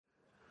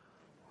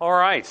All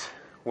right.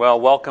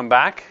 Well, welcome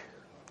back.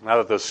 Now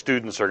that the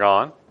students are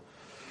gone.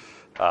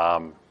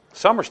 Some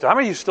are still. How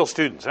many of you are still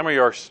students? How many of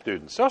you are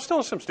students? So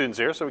still some students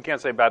here, so we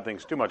can't say bad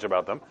things too much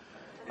about them.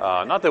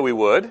 Not that we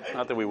would.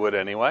 Not that we would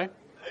anyway.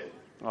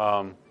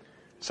 So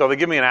they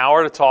give me an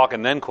hour to talk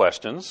and then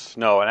questions.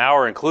 No, an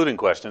hour including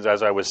questions,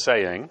 as I was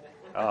saying.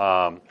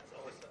 And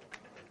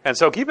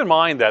so keep in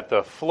mind that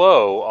the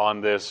flow on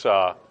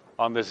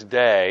this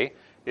day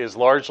is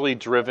largely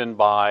driven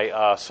by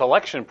a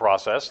selection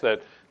process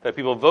that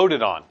people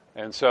voted on.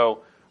 And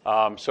so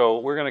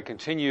we're going to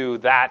continue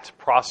that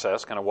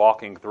process, kind of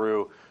walking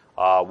through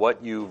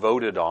what you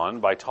voted on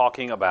by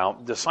talking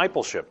about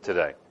discipleship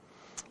today.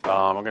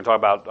 We're going to talk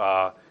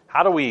about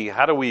how do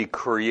we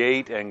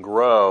create and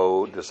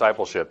grow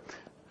discipleship.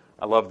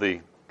 I love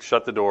the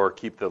shut the door,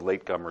 keep the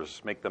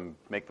latecomers, make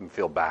them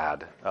feel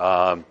bad.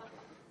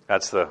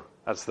 That's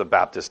the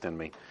Baptist in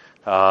me.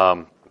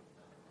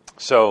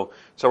 So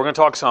we're going to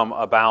talk some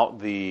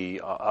about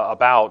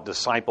about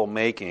disciple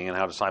making and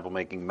how disciple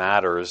making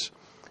matters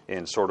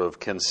in sort of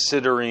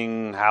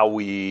considering how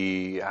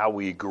we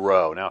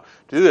grow. Now,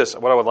 to do this,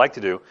 what I would like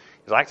to do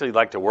is I actually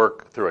like to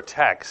work through a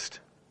text,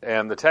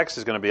 and the text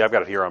is going to be, I've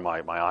got it here on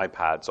my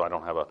iPad, so I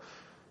don't have a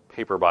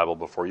paper Bible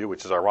before you,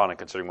 which is ironic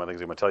considering one of the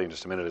things I'm going to tell you in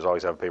just a minute is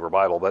always have a paper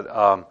Bible.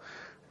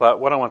 But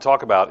what I want to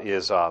talk about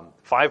is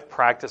 5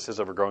 practices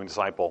of a growing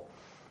disciple.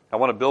 I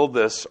want to build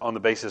this on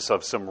the basis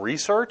of some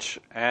research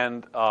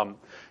and kind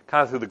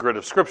of through the grid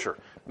of Scripture.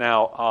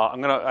 Now,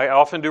 I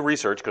often do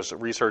research because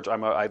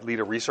I lead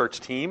a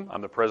research team.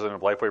 I'm the president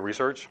of Lifeway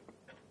Research.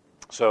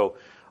 So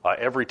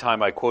every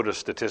time I quote a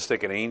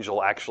statistic, an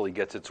angel actually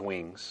gets its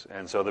wings.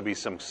 And so there'll be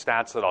some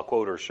stats that I'll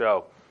quote or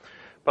show.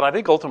 But I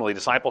think ultimately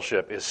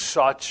discipleship is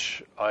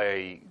such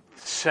a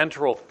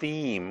central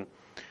theme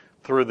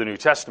through the New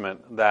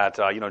Testament that,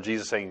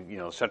 Jesus saying,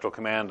 central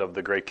command of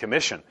the Great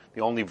Commission, the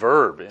only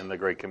verb in the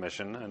Great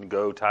Commission, and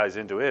go ties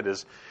into it,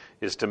 is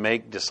to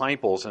make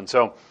disciples. And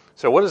so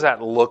what does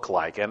that look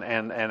like?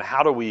 And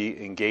how do we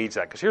engage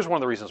that? Because here's one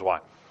of the reasons why.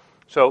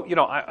 So,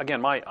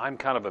 I'm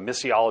kind of a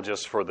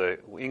missiologist for the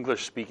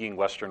English-speaking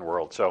Western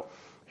world. So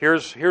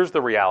here's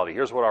the reality.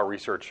 Here's what our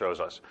research shows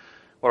us.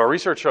 What our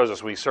research shows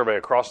us, we survey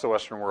across the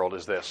Western world,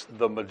 is this.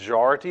 The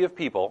majority of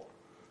people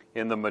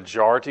in the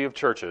majority of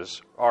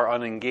churches are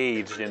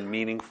unengaged in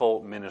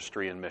meaningful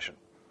ministry and mission.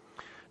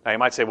 Now you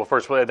might say, well,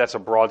 first, that's a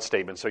broad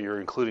statement, so you're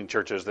including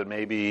churches that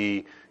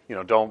maybe,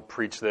 don't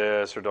preach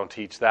this or don't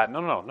teach that.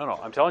 No.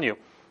 I'm telling you,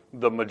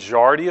 the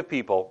majority of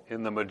people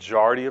in the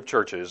majority of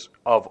churches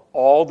of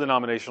all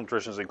denominational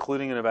traditions,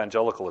 including in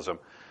evangelicalism,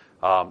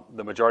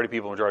 the majority of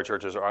people in majority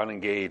churches are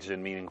unengaged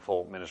in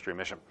meaningful ministry and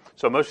mission.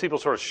 So most people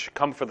sort of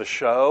come for the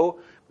show,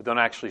 but don't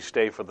actually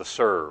stay for the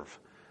serve.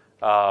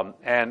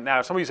 And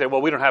now some of you say,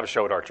 well, we don't have a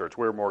show at our church.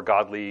 We're more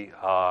godly.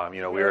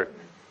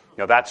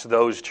 That's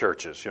those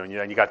churches.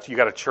 You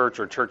got a church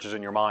or churches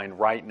in your mind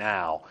right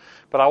now.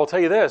 But I will tell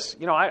you this.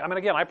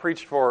 I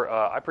preached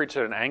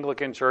at an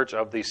Anglican church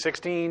of the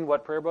 16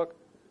 what prayer book?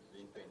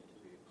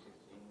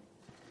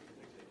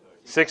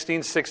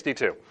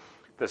 1662.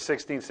 The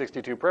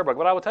 1662 prayer book.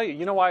 But I will tell you,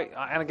 you know why?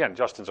 And again,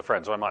 Justin's a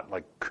friend, so I'm not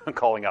like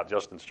calling out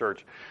Justin's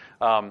church.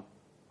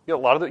 You know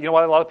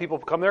why a lot of people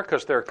come there?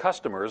 Because they're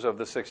customers of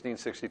the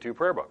 1662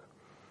 prayer book.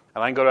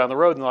 And I can go down the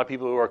road and a lot of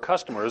people who are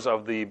customers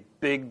of the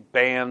big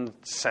band,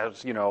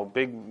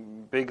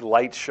 big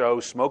light show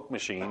smoke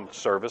machine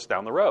service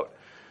down the road.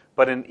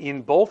 But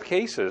in both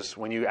cases,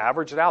 when you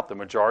average it out, the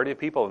majority of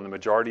people in the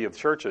majority of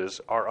churches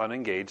are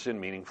unengaged in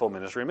meaningful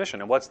ministry and mission.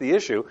 And what's the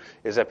issue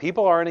is that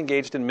people aren't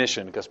engaged in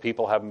mission because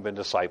people haven't been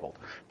discipled.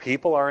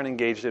 People aren't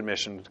engaged in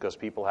mission because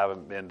people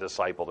haven't been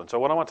discipled. And so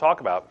what I want to talk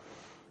about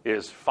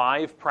is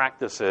 5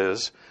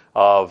 practices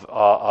of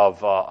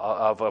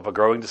a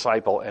growing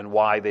disciple and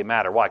why they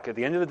matter. Why? At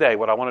the end of the day,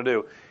 what I want to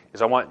do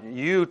is I want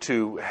you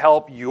to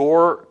help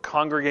your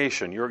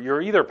congregation.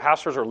 You're either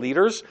pastors or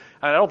leaders,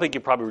 and I don't think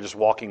you probably were just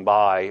walking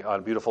by on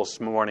a beautiful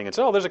morning and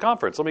said, oh, there's a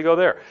conference, let me go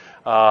there.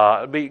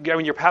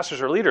 You're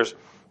pastors or leaders,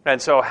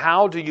 and so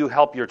how do you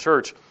help your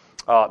church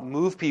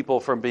move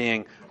people from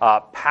being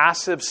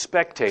passive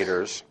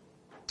spectators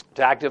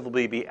to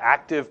actively be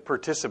active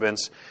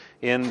participants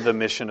in the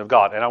mission of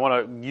God? And I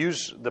want to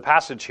use the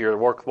passage here to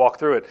walk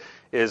through it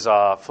is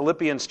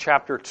Philippians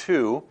chapter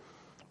 2,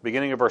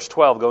 beginning of verse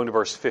 12, going to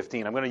verse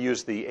 15. I'm going to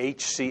use the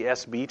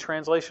HCSB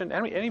translation.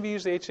 Any of you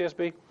use the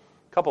HCSB? A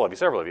couple of you,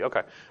 several of you.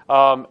 Okay.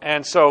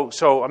 And so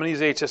I'm going to use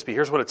the HCSB.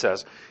 Here's what it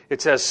says.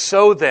 It says,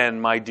 so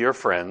then, my dear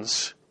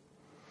friends,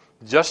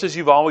 just as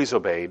you've always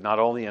obeyed, not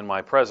only in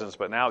my presence,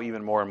 but now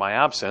even more in my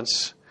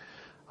absence,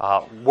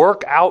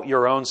 work out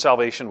your own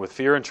salvation with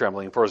fear and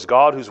trembling, for it's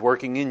God who's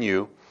working in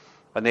you,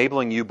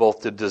 enabling you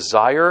both to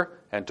desire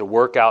and to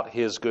work out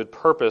His good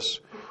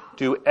purpose.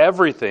 Do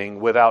everything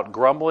without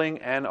grumbling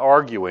and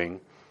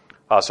arguing,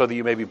 so that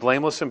you may be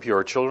blameless and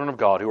pure, children of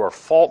God, who are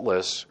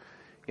faultless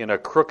in a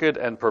crooked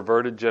and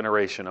perverted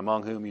generation,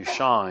 among whom you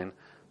shine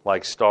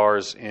like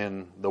stars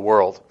in the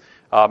world.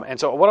 And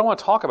so what I want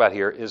to talk about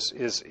here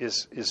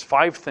is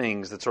 5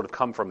 things that sort of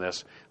come from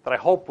this that I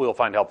hope we'll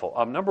find helpful.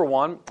 Number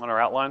 1 on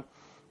our outline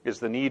is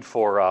the need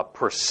for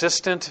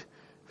persistent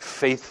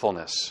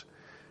faithfulness.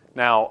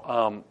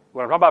 Now,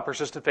 when I'm talking about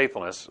persistent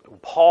faithfulness,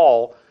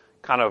 Paul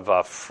kind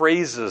of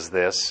phrases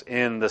this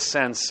in the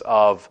sense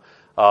of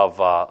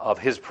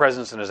his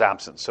presence and his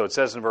absence. So it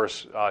says in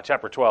verse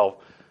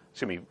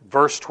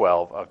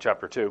 12 of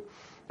chapter 2,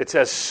 it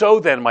says,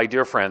 "So then, my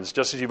dear friends,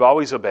 just as you've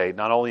always obeyed,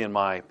 not only in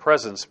my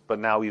presence, but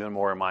now even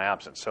more in my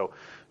absence."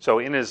 So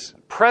in his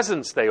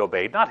presence they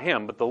obeyed, not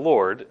him, but the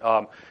Lord.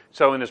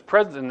 So in his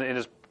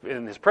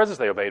presence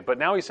they obeyed, but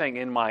now he's saying,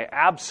 in my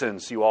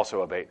absence you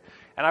also obeyed.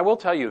 And I will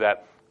tell you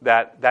that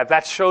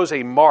shows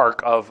a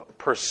mark of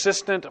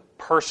persistent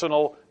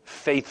personal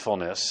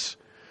faithfulness,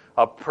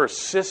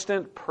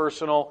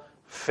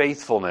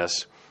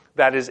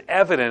 that is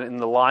evident in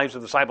the lives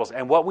of the disciples.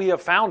 And what we have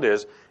found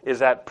is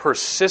that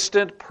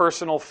persistent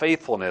personal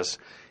faithfulness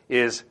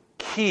is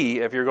key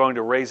if you're going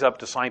to raise up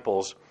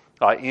disciples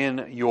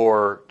in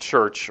your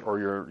church or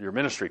your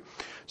ministry.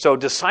 So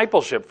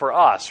discipleship for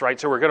us, right?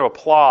 So we're going to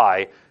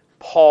apply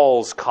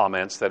Paul's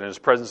comments that in his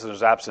presence and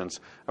his absence,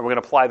 and we're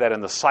going to apply that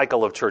in the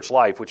cycle of church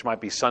life, which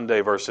might be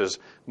Sunday versus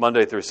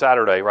Monday through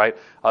Saturday, right?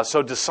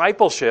 So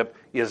discipleship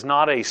is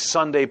not a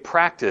Sunday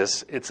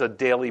practice, it's a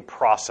daily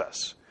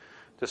process.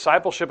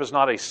 Discipleship is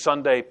not a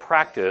Sunday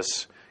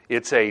practice,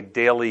 it's a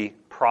daily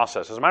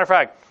process. As a matter of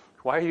fact,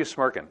 why are you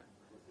smirking?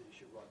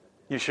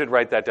 You should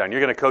write that down.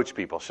 You're going to coach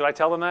people. Should I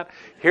tell them that?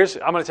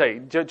 I'm going to tell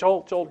you,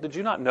 Joel, did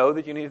you not know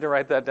that you needed to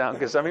write that down?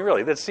 Because, I mean,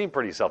 really, that seemed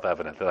pretty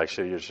self-evident that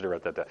you should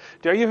write that down.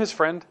 Are you his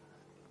friend?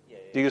 Yeah.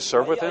 Do you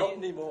serve with him? Not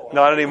anymore.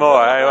 Not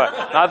anymore.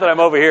 Not that I'm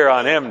over here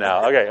on him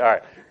now. Okay, all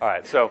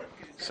right. So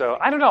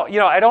I don't know.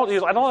 I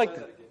don't like.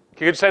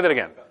 Can you say that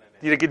again?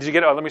 Did you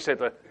get it? Oh, let me say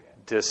it.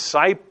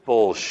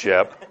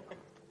 Discipleship.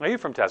 Are you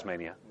from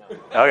Tasmania? No.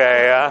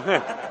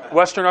 Okay.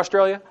 Western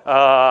Australia?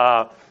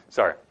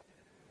 Sorry.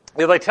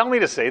 They tell me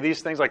to say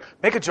these things, like,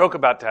 make a joke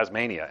about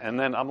Tasmania. And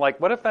then I'm like,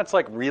 what if that's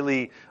like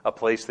really a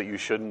place that you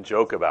shouldn't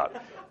joke about?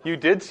 You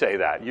did say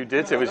that. You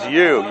did say it was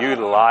you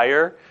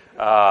liar.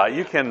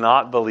 You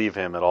cannot believe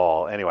him at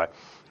all. Anyway,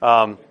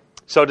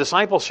 so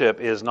discipleship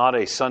is not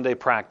a Sunday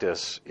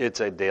practice.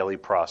 It's a daily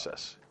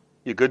process.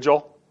 You good,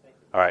 Joel?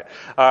 All right.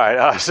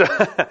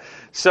 But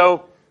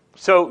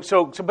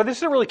this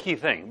is a really key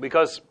thing,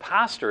 because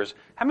pastors,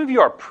 how many of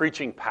you are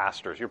preaching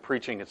pastors? You're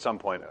preaching at some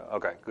point.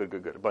 Okay,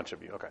 good. A bunch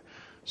of you. Okay.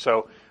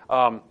 So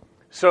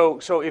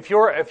if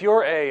you're a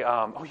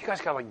you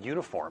guys got like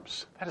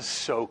uniforms. That is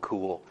so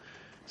cool.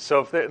 So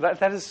if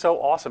that is so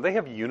awesome. They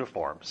have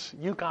uniforms.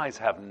 You guys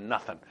have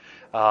nothing,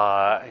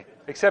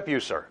 except you,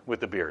 sir, with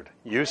the beard.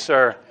 You,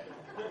 sir,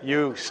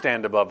 you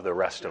stand above the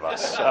rest of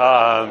us.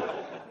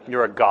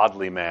 You're a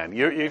godly man.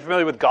 You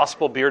familiar with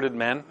gospel bearded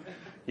men?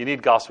 You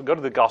need gospel. Go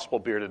to the Gospel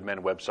Bearded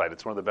Men website.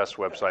 It's one of the best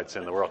websites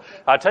in the world.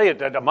 I'll tell you,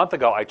 a month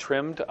ago I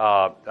trimmed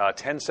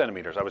 10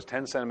 centimeters. I was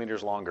 10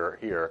 centimeters longer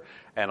here,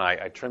 and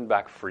I trimmed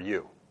back for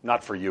you.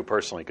 Not for you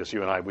personally, because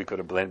you and I, we could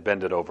have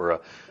bended over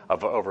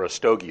a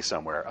stogie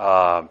somewhere.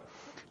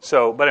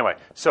 But anyway,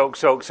 so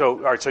all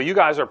right. So you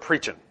guys are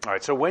preaching. All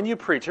right. So when you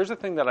preach, here's the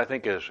thing that I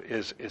think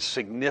is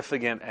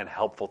significant and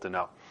helpful to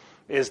know,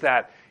 is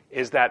that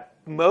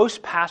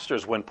most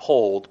pastors, when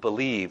polled,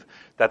 believe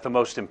that the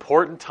most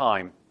important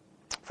time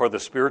for the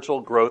spiritual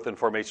growth and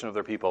formation of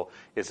their people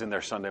is in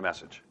their Sunday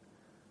message.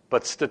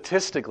 But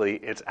statistically,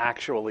 it's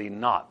actually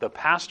not. The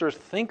pastors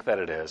think that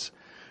it is,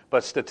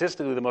 but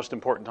statistically the most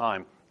important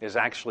time is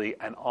actually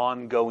an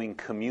ongoing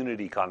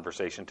community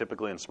conversation,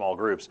 typically in small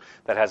groups,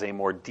 that has a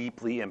more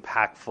deeply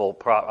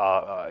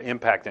impactful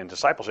impact in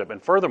discipleship. And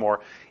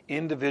furthermore,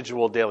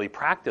 individual daily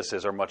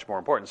practices are much more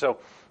important. So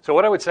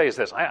what I would say is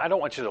this. I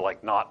don't want you to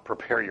not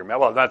prepare your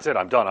well, that's it,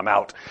 I'm done, I'm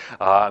out.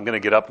 I'm going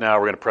to get up now,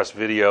 we're going to press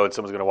video, and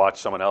someone's going to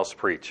watch someone else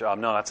preach.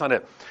 No, that's not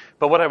it.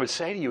 But what I would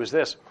say to you is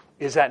this,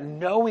 is that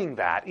knowing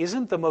that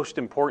isn't the most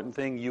important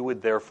thing you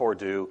would therefore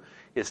do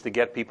is to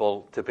get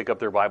people to pick up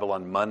their Bible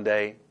on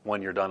Monday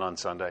when you're done on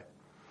Sunday.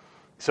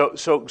 So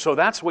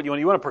that's what you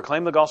want. You want to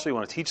proclaim the gospel, you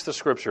want to teach the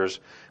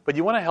scriptures, but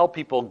you want to help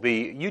people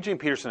be, Eugene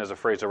Peterson has a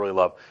phrase I really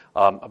love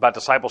about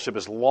discipleship,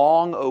 is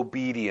long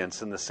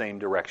obedience in the same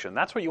direction.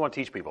 That's what you want to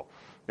teach people,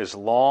 is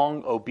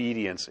long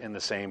obedience in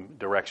the same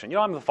direction.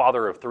 I'm the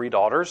father of 3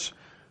 daughters,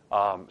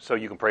 so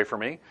you can pray for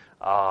me.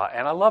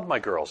 And I love my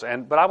girls.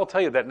 But I will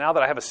tell you that now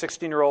that I have a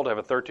 16-year-old, I have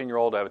a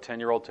 13-year-old, I have a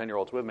 10-year-old,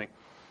 10-year-old's with me,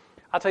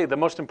 I'll tell you, the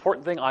most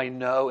important thing I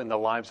know in the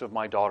lives of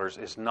my daughters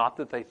is not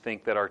that they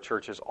think that our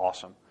church is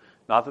awesome,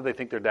 not that they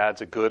think their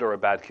dad's a good or a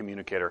bad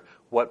communicator.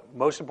 What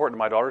most important to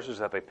my daughters is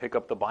that they pick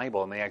up the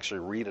Bible and they actually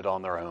read it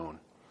on their own.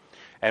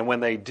 And when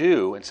they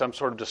do, in some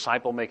sort of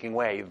disciple-making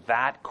way,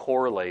 that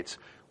correlates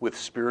with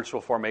spiritual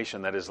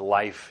formation that is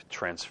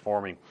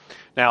life-transforming.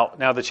 Now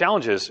the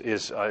challenge is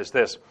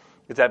this,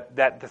 is that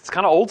that's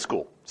kind of old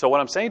school. So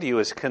what I'm saying to you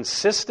is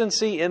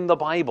consistency in the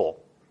Bible.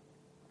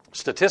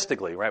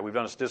 Statistically, right, we've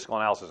done a statistical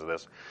analysis of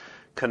this.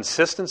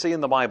 Consistency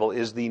in the Bible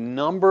is the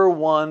number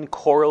one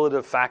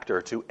correlative factor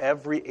to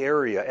every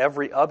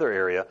other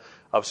area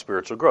of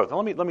spiritual growth. Now,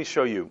 let me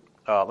show you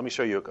let me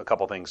show you a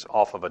couple things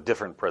off of a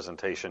different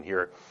presentation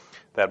here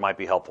that might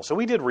be helpful. So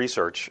we did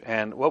research,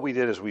 and what we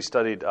did is we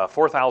studied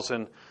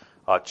 4,000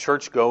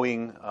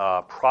 church-going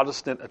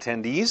Protestant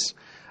attendees,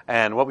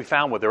 and what we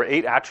found was there were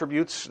 8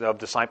 attributes of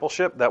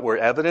discipleship that were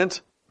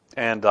evident,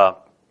 and for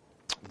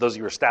those of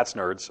you who are stats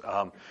nerds,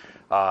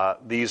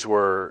 these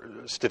were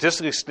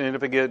statistically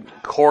significant,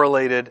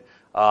 correlated.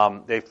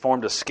 They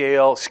formed a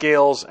scales,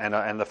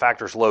 and the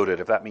factors loaded.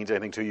 If that means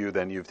anything to you,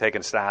 then you've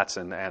taken stats,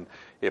 and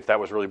if that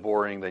was really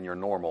boring, then you're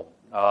normal.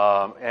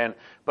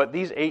 But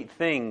these 8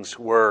 things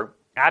were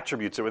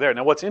attributes that were there.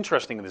 Now, what's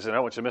interesting in this, and I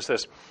don't want you to miss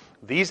this,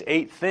 these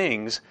 8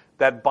 things,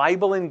 that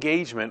Bible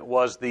engagement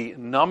was the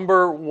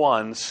number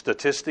one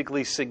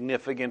statistically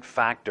significant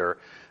factor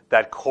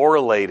that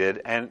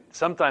correlated and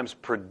sometimes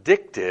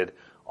predicted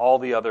all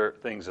the other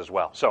things as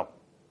well. So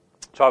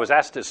I was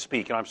asked to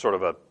speak, and I'm sort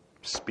of a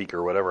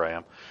speaker, whatever I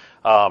am,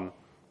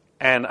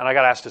 and I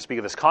got asked to speak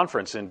at this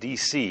conference in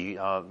D.C.,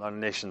 our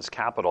nation's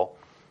capital,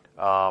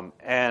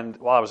 and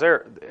while I was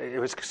there, it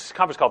was a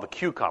conference called the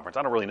Q Conference.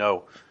 I don't really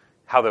know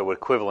how that would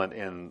equivalent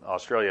in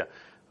Australia,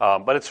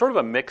 but it's sort of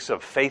a mix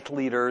of faith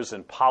leaders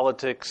and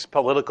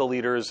political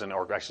leaders,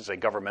 or I should say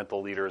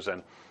governmental leaders,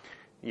 and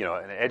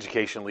and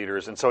education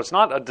leaders, and so it's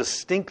not a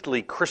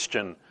distinctly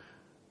Christian.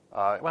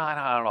 Well,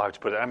 I don't know how to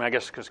put it. I mean, I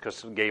guess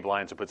because Gabe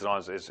Lyons puts it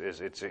on,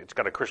 it's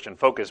got a Christian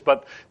focus,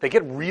 but they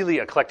get really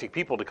eclectic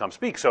people to come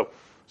speak. So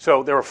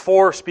there were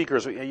 4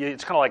 speakers.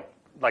 It's kind of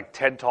like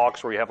TED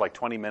Talks where you have like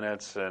 20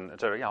 minutes and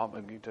et cetera. Yeah,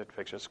 you did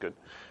fix it. It's good.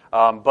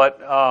 But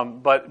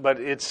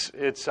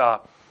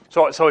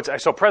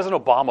so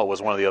President Obama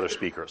was one of the other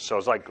speakers. So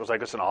it was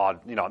like it's an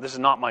odd. This is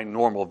not my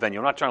normal venue.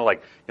 I'm not trying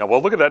to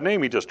well, look at that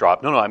name he just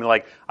dropped. No. I mean,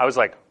 I was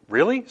like,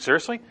 really,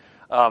 seriously?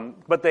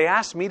 But they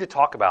asked me to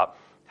talk about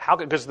how,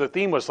 because the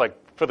theme was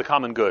for the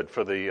common good,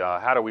 for the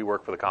how do we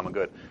work for the common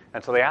good,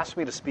 and so they asked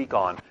me to speak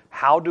on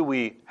how do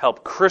we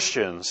help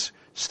Christians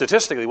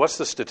statistically. What's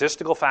the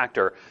statistical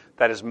factor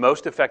that is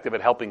most effective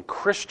at helping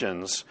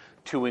Christians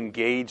to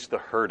engage the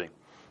hurting?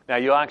 Now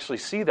you'll actually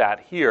see that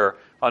here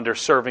under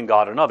serving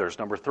God and others,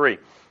 number 3.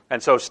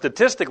 And so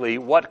statistically,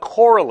 what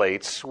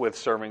correlates with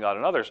serving God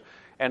and others?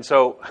 And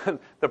so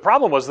the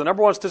problem was the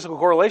number one statistical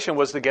correlation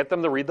was to get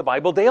them to read the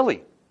Bible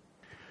daily.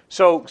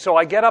 So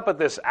I get up at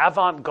this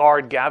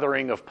avant-garde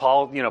gathering of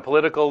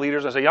political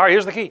leaders and I say, all right,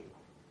 here's the key.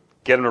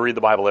 Get them to read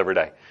the Bible every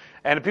day.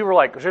 And people were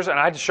like, seriously, and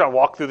I just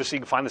walk through this. You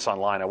can find this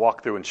online. I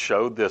walked through and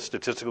showed the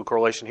statistical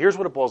correlation. Here's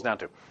what it boils down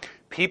to.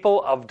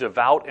 People of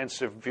devout and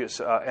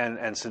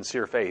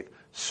sincere faith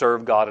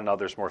serve God and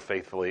others more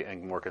faithfully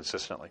and more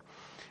consistently.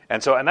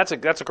 And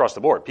that's across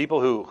the board.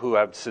 People who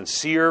have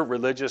sincere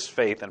religious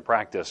faith and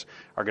practice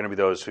are going to be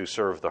those who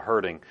serve the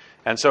hurting.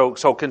 And so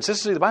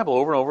consistency of the Bible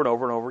over and over and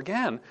over and over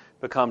again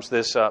becomes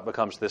this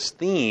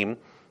theme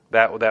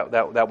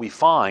that we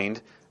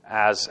find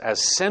as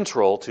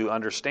central to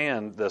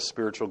understand the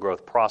spiritual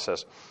growth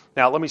process.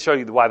 Now, let me show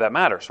you why that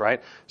matters.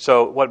 Right.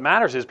 So what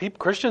matters is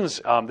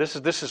Christians. This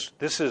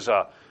is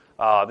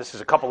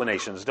a couple of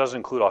nations. It doesn't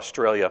include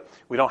Australia.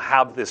 We don't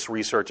have this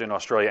research in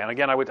Australia. And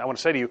again, I want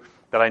to say to you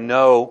that I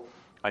know,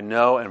 and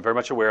I'm very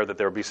much aware that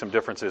there will be some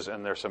differences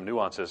and there's some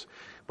nuances.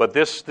 But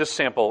this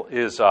sample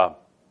is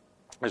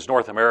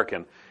North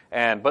American.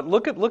 But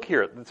look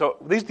here. So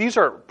these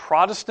are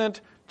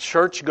Protestant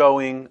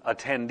church-going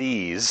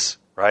attendees,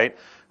 right?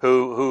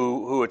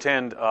 Who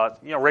attend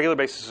regular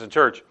basis in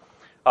church.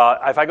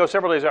 If I go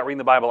several days without reading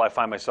the Bible, I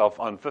find myself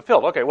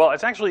unfulfilled. Okay, well,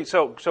 it's actually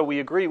so we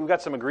agree. We've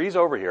got some agrees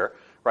over here.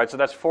 Right, so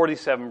that's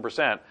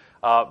 47%.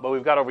 But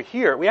we've got over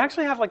here, we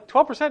actually have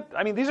 12%.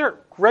 I mean, these are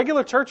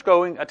regular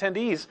church-going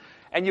attendees,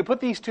 and you put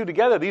these two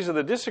together, these are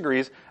the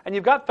disagrees, and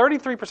you've got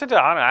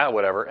 33%,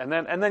 whatever. And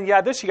then you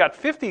got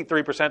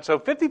 53%. So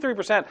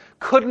 53%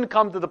 couldn't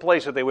come to the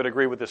place that they would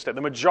agree with this. The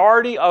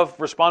majority of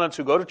respondents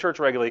who go to church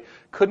regularly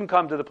couldn't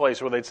come to the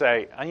place where they'd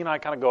say, I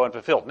kind of go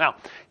unfulfilled. Now,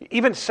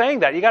 even saying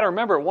that, you got to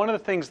remember, one of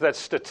the things that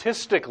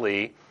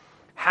statistically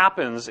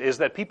happens is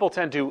that people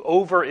tend to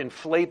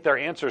overinflate their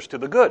answers to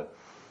the good.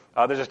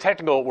 There's a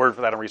technical word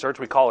for that in research.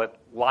 We call it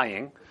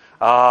lying.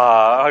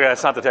 Okay,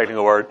 that's not the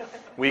technical word.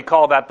 We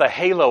call that the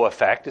halo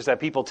effect, is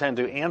that people tend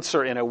to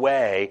answer in a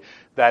way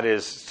that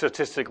is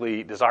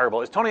statistically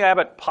desirable. Is Tony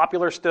Abbott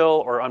popular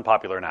still or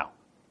unpopular now?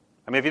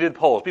 I mean, if you did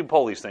polls, people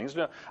poll these things.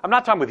 I'm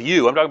not talking with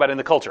you. I'm talking about in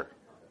the culture.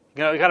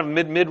 Kind of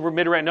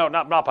mid-range. No,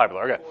 not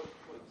popular. Okay.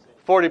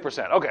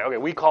 40%. Okay.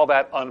 We call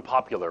that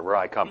unpopular where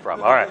I come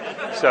from. All right.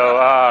 So,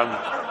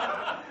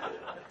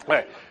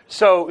 okay.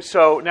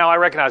 So now I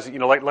recognize that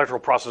electoral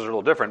processes are a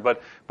little different,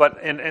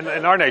 but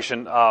in our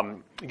nation,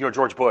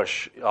 George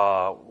Bush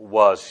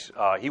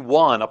he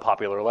won a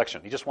popular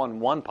election. He just won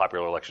one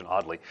popular election.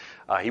 Oddly,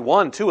 he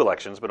won 2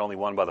 elections, but only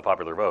won by the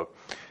popular vote.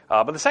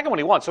 But the second one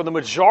he won. So the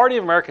majority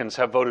of Americans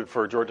have voted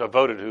for George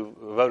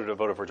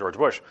for George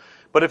Bush.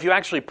 But if you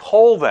actually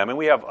poll them, and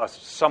we have a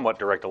somewhat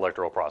direct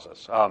electoral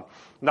process,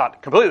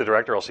 not completely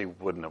direct, or else he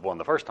wouldn't have won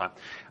the first time.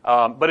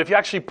 But if you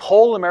actually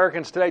poll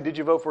Americans today, did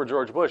you vote for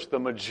George Bush? The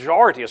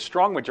majority, a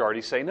strong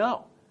majority, say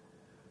no.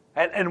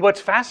 And what's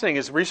fascinating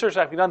is research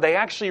that I've done, they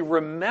actually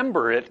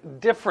remember it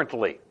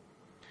differently.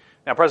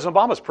 Now, President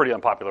Obama is pretty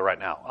unpopular right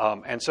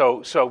now, and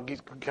so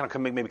he's kind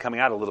of maybe coming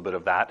out a little bit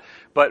of that.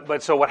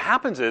 But so what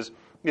happens is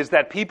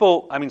that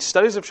people,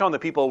 studies have shown that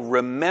people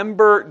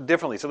remember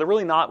differently. So they're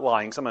really not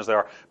lying. Sometimes they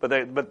are, but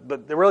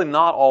they're really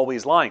not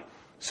always lying.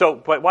 So,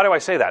 but why do I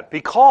say that?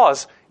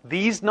 Because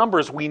these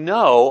numbers we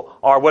know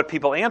are what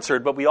people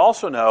answered, but we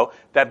also know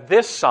that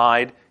this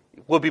side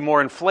will be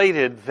more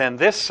inflated than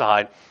this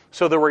side.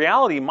 So the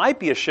reality might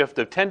be a shift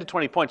of 10 to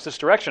 20 points this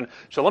direction.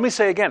 So let me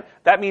say again,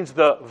 that means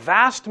the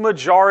vast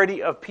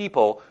majority of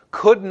people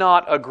could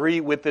not agree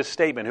with this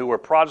statement who were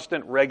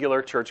Protestant,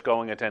 regular,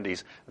 church-going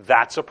attendees.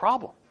 That's a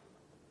problem.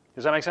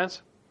 Does that make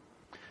sense?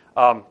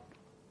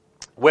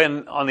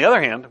 When, on the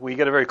other hand, we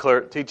get a very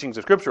clear teachings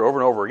of Scripture over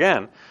and over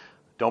again,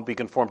 don't be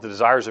conformed to the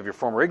desires of your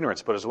former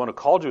ignorance, but as the one who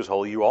called you is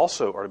holy, you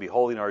also are to be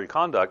holy in all your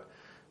conduct.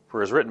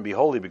 For it is written, be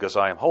holy because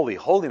I am holy.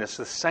 Holiness,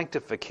 the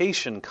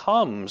sanctification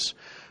comes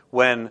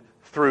when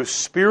through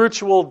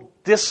spiritual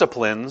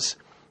disciplines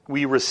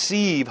we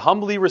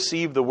humbly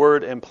receive the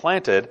word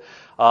implanted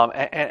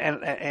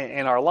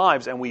in our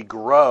lives, and we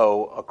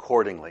grow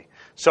accordingly.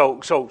 So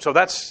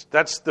that's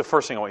the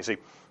first thing I want you to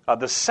see.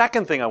 The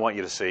second thing I want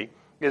you to see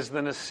is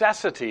the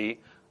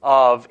necessity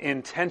of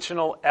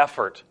intentional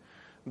effort.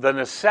 The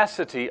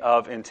necessity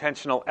of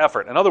intentional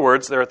effort. In other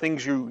words, there are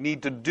things you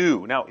need to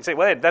do. Now, you say,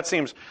 well, that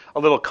seems a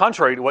little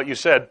contrary to what you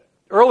said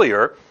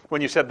earlier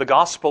when you said the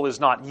gospel is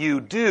not you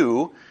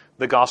do,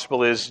 the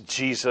gospel is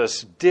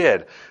Jesus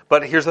did.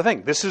 But here's the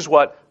thing. This is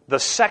what the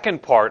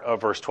second part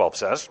of verse 12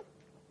 says.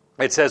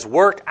 It says,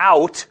 work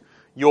out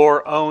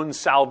your own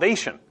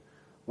salvation.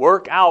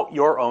 Work out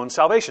your own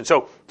salvation.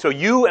 So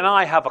you and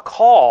I have a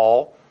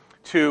call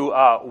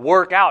to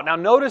work out. Now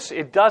notice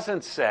it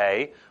doesn't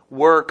say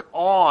work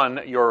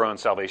on your own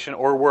salvation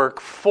or work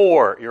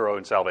for your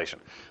own salvation.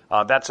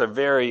 That's a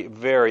very,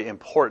 very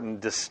important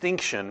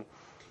distinction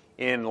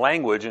in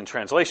language and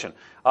translation.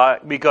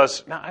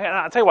 Because, now,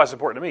 I'll tell you why it's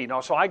important to me.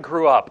 So I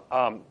grew up,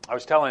 I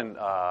was telling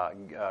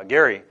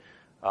Gary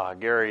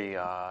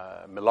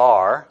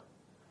Millar.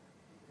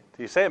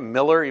 Do you say it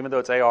Miller even though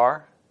it's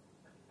A-R?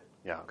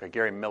 Yeah, okay,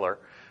 Gary Miller.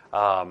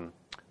 I'm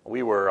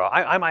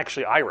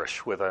actually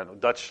Irish with a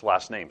Dutch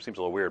last name. Seems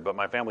a little weird, but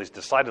my family's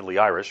decidedly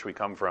Irish. We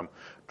come from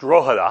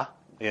Drogheda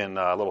in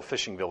a little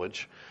fishing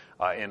village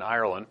in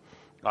Ireland.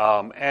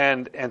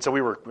 And so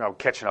we were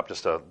catching up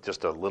just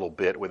a little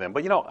bit with him.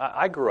 But,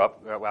 I grew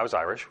up, I was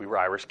Irish. We were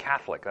Irish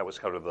Catholic. That was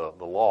kind of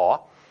the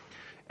law.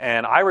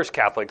 And Irish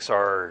Catholics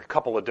are a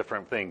couple of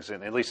different things,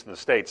 at least in the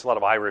States, a lot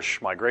of Irish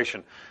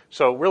migration.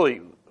 So really,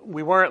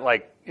 we weren't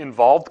like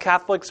involved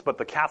Catholics, but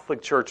the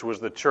Catholic Church was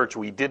the church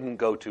we didn't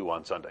go to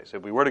on Sundays.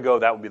 If we were to go,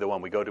 that would be the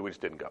one we go to. We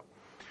just didn't go.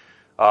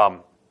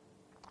 But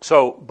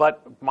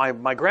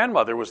my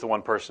grandmother was the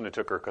one person who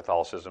took her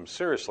Catholicism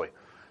seriously.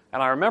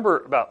 And I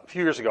remember about a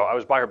few years ago, I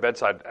was by her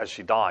bedside as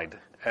she died,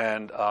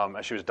 and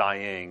as she was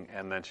dying,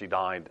 and then she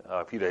died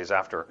a few days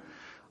after.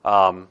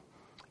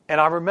 And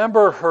I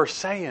remember her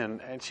saying,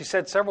 and she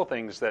said several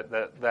things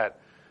that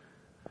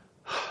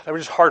were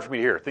just hard for me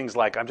to hear. Things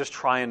like, I'm just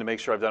trying to make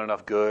sure I've done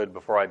enough good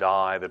before I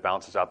die that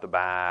balances out the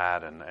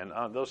bad, and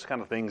those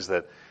kind of things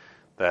that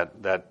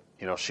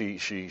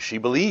she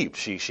believed.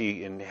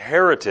 She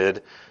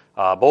inherited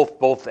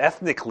both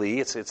ethnically.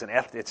 It's a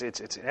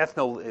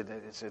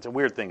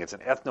weird thing. It's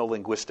an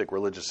ethno-linguistic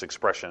religious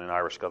expression in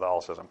Irish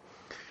Catholicism.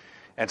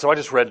 And so I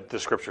just read the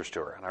scriptures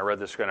to her, and I read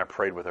this, and I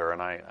prayed with her,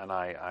 and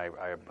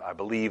I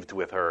believed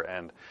with her,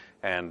 and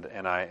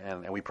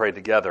we prayed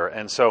together.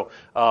 And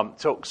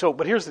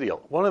but here's the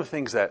deal. One of the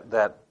things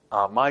that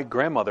my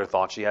grandmother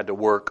thought she had to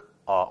work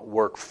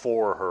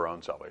for her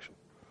own salvation,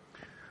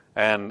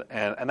 and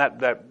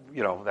that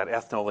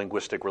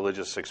ethno-linguistic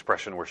religious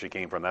expression where she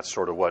came from, that's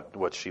sort of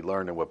what she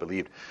learned and what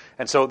believed.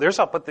 And so there's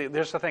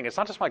the thing. It's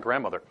not just my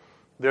grandmother.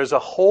 There's a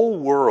whole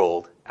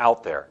world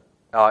out there.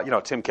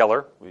 Tim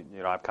Keller,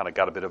 I've kind of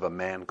got a bit of a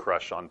man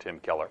crush on Tim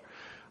Keller.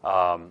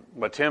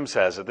 But Tim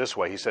says it this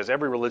way. He says,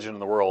 every religion in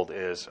the world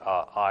is,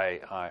 I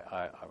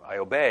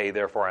obey,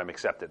 therefore I'm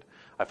accepted.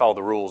 I follow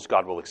the rules,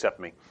 God will accept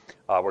me.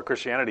 Where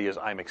Christianity is,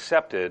 I'm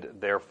accepted,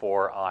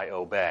 therefore I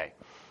obey.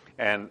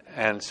 And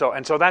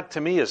so that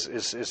to me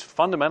is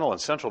fundamental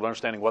and central to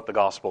understanding what the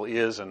gospel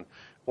is and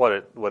what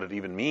it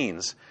even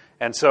means.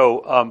 And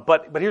so,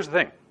 but here's the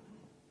thing.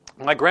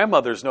 My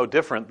grandmother's no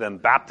different than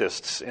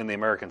Baptists in the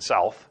American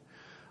South.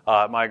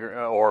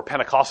 Or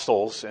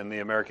Pentecostals in the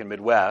American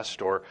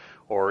Midwest, or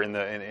in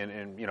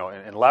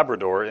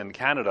Labrador in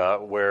Canada,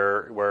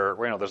 where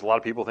there's a lot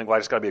of people who think, well, I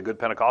just got to be a good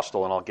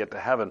Pentecostal and I'll get to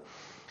heaven.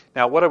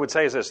 Now, what I would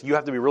say is this: you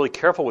have to be really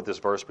careful with this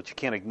verse, but you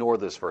can't ignore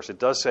this verse. It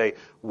does say,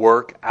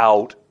 "Work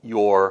out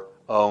your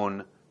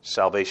own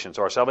salvation."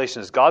 So our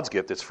salvation is God's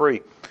gift; it's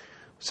free.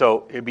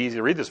 So it'd be easy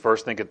to read this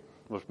verse, think it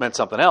meant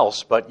something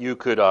else, but you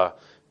could.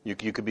 You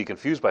could be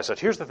confused by such.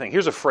 Here's the thing.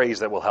 Here's a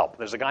phrase that will help.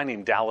 There's a guy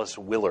named Dallas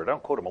Willard. I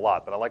don't quote him a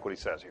lot, but I like what he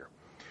says here.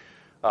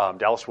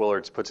 Dallas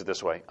Willard puts it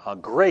this way.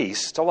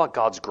 Grace, it's all about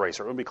God's grace.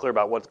 We're going to be clear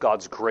about what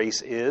God's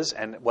grace is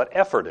and what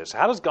effort is.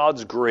 How does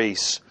God's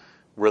grace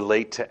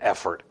relate to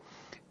effort.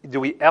 Do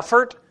we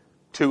effort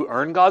to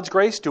earn God's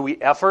grace? Do we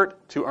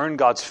effort to earn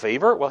God's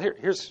favor? Well,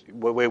 here's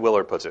the way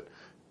Willard puts it.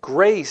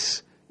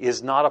 Grace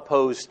is not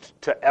opposed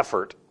to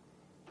effort.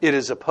 It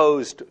is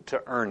opposed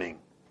to earning.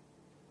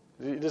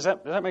 Does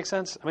that make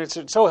sense? I mean,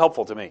 it's so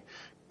helpful to me.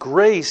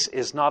 Grace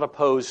is not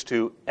opposed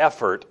to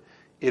effort.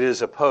 It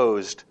is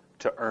opposed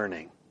to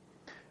earning.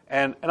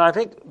 And I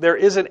think there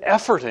is an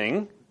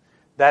efforting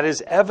that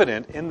is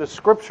evident in the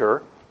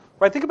Scripture.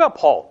 Right? Think about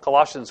Paul,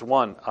 Colossians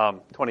 1,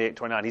 28,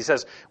 29. He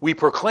says, we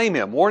proclaim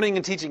him, warning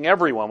and teaching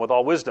everyone with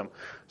all wisdom,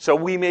 so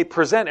we may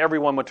present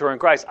everyone mature in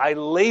Christ. I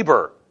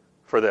labor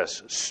for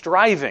this,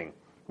 striving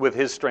with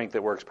his strength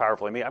that works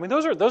powerfully in me. I mean,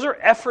 those are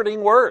efforting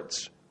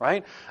words,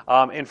 right?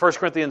 In 1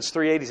 Corinthians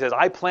 3:8, he says,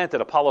 I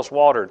planted, Apollos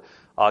watered,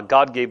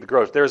 God gave the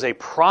growth. There's a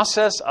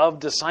process of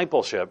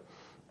discipleship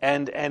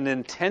and an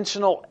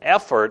intentional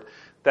effort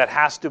that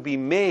has to be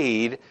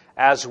made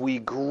as we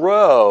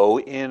grow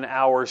in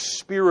our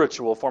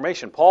spiritual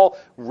formation. Paul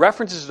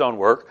references his own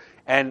work,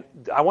 and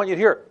I want you to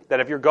hear that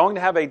if you're going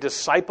to have a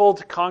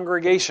discipled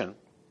congregation,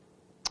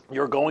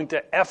 you're going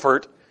to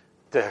effort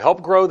to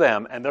help grow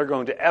them, and they're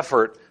going to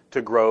effort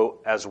to grow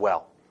as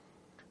well.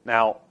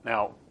 Now,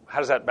 how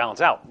does that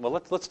balance out?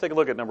 Well, let's take a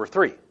look at number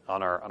 3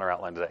 on our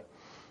outline today.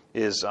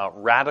 Is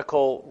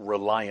radical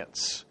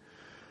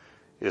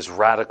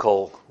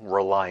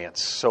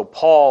reliance. So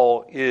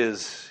Paul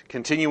is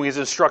continuing his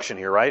instruction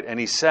here, right? And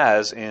he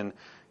says in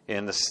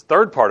this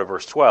third part of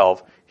verse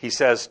 12, he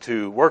says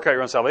to work out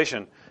your own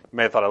salvation. You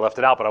may have thought I left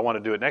it out, but I want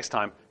to do it next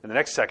time. In the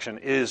next section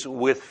is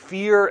with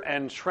fear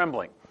and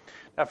trembling.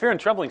 Now, fear and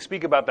trembling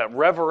speak about that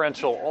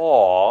reverential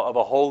awe of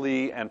a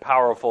holy and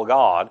powerful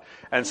God.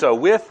 And so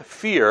with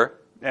fear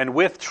and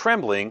with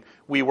trembling,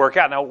 we work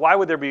out. Now, why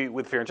would there be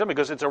with fear and trembling?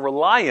 Because it's a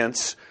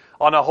reliance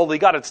on a holy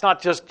God. It's not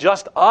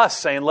just us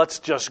saying, let's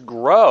just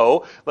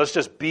grow, let's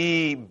just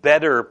be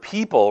better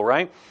people,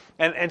 right?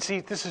 And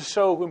see, this is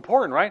so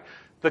important, right?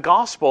 The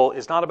gospel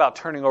is not about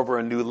turning over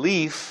a new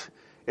leaf,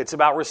 it's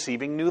about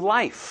receiving new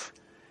life.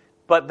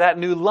 But that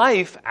new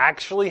life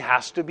actually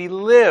has to be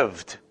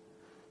lived.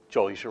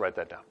 Joel, you should write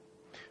that down.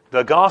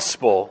 The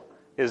gospel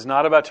is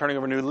not about turning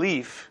over a new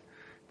leaf,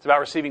 it's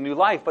about receiving new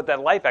life, but that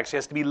life actually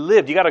has to be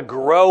lived. You got to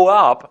grow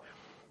up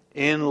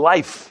in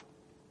life.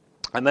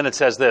 And then it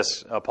says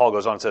this, Paul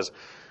goes on and says,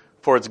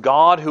 for it's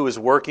God who is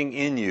working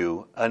in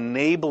you,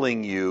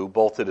 enabling you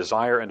both to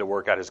desire and to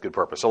work out his good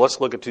purpose. So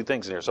let's look at two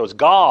things in here. So it's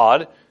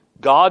God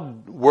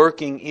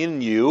working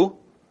in you,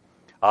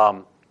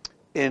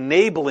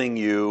 enabling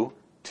you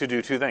to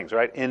do two things,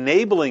 right?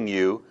 Enabling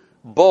you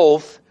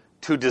both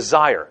to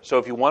desire. So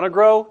if you want to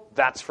grow,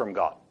 that's from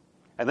God.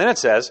 And then it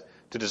says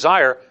to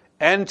desire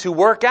and to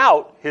work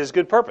out his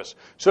good purpose.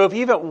 So if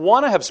you even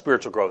want to have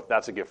spiritual growth,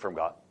 that's a gift from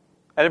God.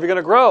 And if you're going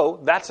to grow,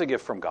 that's a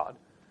gift from God.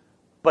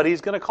 But he's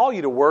going to call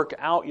you to work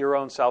out your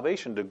own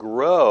salvation, to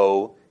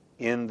grow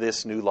in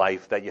this new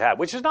life that you have,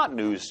 which is not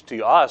news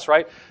to us,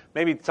 right?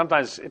 Maybe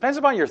sometimes, it depends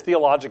upon your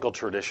theological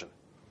tradition.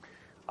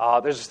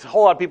 There's a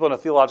whole lot of people in a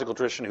theological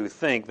tradition who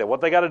think that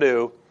what they got to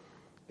do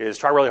is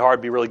try really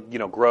hard, be really,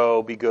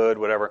 grow, be good,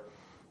 whatever.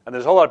 And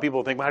there's a whole lot of people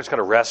who think, well, I just got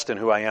to rest in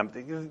who I am.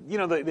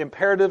 The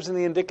imperatives and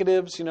the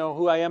indicatives,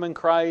 who I am in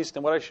Christ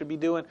and what I should be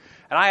doing.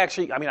 And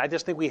I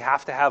just think we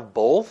have to have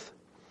both.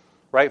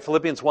 Right?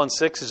 Philippians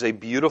 1:6 is a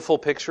beautiful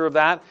picture of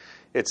that.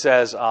 It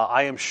says,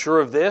 I am sure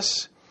of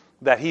this,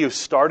 that he who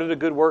started a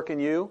good work in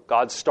you,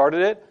 God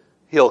started it,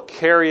 he'll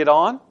carry it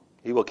on.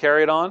 He will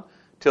carry it on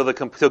till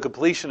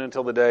completion,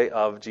 until the day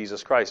of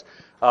Jesus Christ.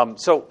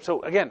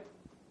 So again,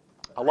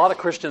 a lot of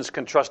Christians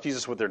can trust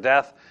Jesus with their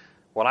death.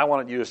 What I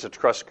want you is to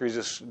trust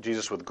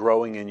Jesus with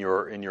growing in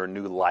your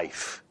new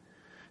life.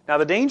 Now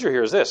the danger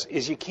here is this,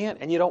 is you can't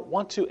and you don't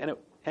want to,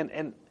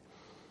 and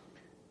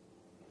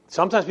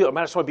sometimes people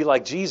might just want to be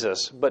like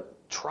Jesus,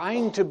 but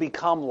trying to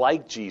become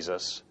like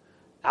Jesus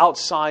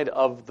outside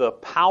of the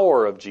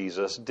power of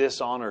Jesus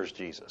dishonors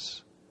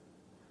Jesus.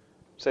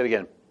 Say it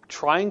again.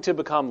 Trying to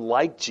become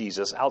like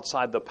Jesus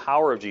outside the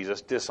power of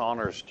Jesus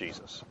dishonors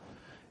Jesus.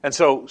 And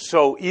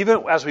so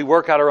even as we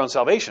work out our own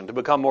salvation to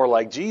become more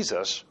like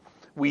Jesus,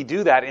 we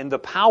do that in the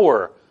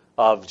power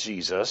of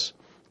Jesus.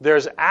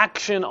 There's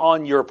action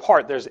on your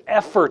part. There's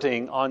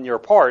efforting on your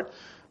part.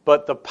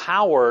 But the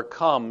power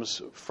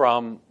comes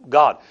from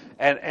God.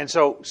 And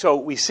so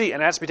we see,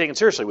 and it has to be taken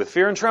seriously. With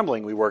fear and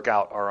trembling, we work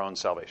out our own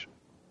salvation.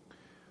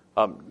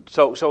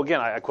 So again,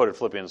 I quoted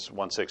Philippians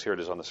 1:6, here it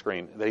is on the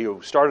screen, that he who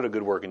started a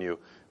good work in you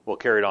will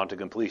carry it on to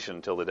completion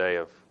until the day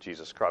of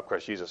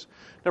Christ Jesus.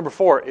 Number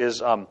 4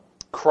 is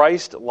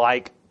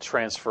Christ-like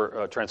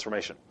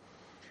transformation.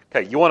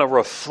 Okay, you want to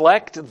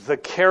reflect the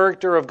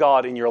character of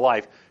God in your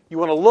life. You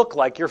want to look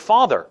like your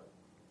Father.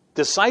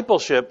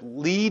 Discipleship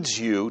leads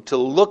you to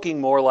looking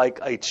more like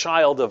a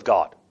child of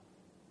God.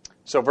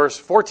 So verse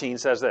 14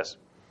 says this,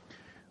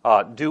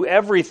 do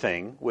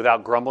everything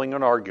without grumbling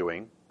and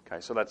arguing. Okay,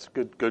 so that's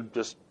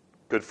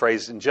good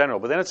phrase in general.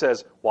 But then it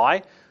says,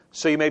 why?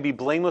 So you may be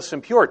blameless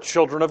and pure,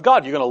 children of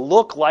God. You're going to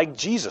look like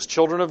Jesus,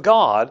 children of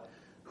God,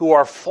 who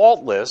are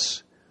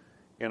faultless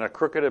in a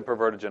crooked and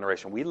perverted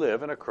generation. We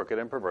live in a crooked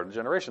and perverted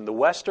generation. The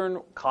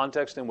Western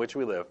context in which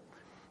we live,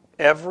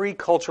 every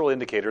cultural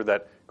indicator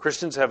that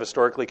Christians have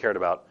historically cared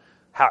about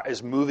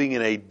is moving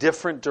in a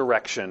different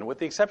direction, with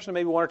the exception of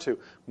maybe one or two.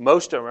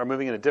 Most of them are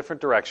moving in a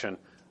different direction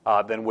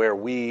than where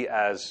we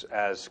as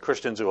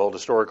Christians who hold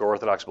historic or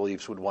orthodox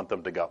beliefs would want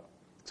them to go.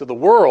 So the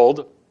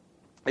world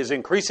is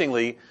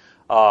increasingly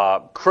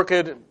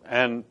crooked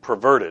and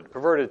perverted.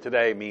 Perverted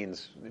today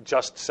means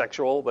just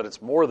sexual, but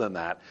it's more than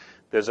that.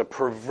 There's a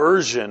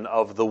perversion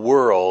of the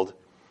world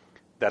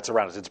that's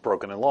around us. It's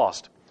broken and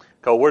lost.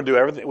 So we're to do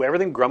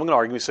everything grumbling and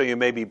arguing, so you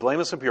may be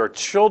blameless and pure,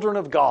 children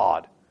of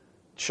God,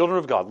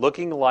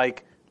 looking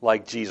like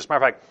Jesus.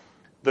 Matter of fact,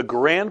 the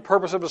grand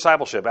purpose of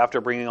discipleship,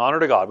 after bringing honor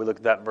to God, we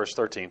looked at that in verse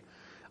 13,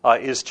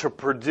 is to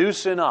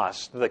produce in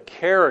us the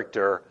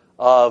character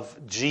of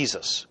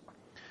Jesus.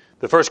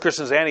 The first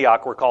Christians at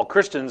Antioch were called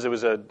Christians. It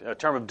was a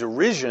term of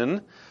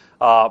derision,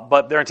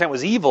 but their intent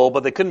was evil,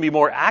 but they couldn't be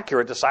more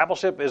accurate.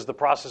 Discipleship is the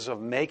process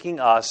of making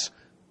us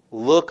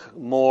look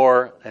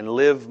more and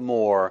live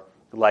more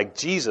like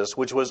Jesus,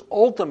 which was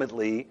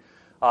ultimately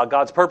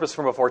God's purpose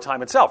from before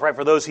time itself. Right?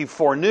 For those he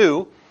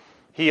foreknew,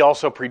 he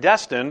also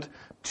predestined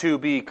to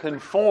be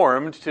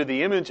conformed to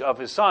the image of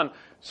his Son,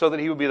 so that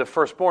he would be the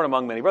firstborn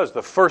among many brothers.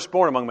 The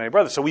firstborn among many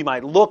brothers, so we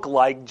might look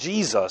like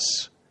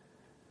Jesus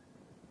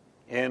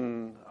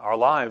in our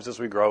lives as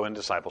we grow in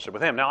discipleship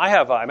with him. Now,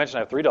 I mentioned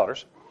I have 3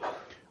 daughters.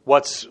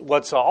 What's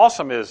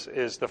awesome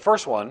is the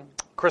first one,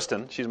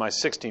 Kristen. She's my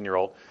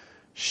 16-year-old.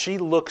 She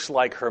looks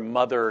like her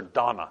mother,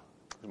 Donna,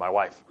 who's my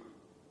wife,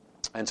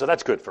 and so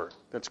that's good for her.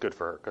 That's good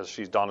for her because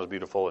Donna's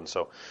beautiful, and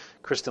so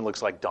Kristen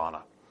looks like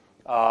Donna.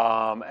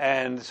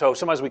 And so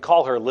sometimes we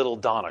call her Little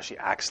Donna. She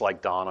acts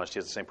like Donna. She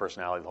has the same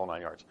personality, the whole 9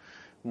 yards.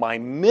 My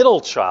middle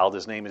child,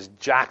 his name is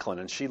Jacqueline,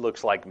 and she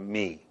looks like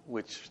me,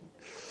 which is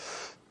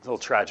a little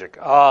tragic.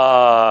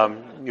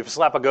 If you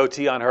slap a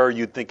goatee on her,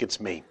 you'd think it's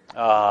me.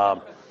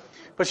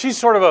 But she's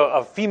sort of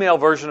a female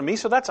version of me,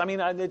 so that's,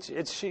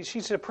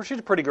 she's a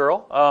pretty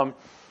girl.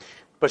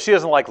 But she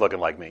doesn't like looking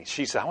like me.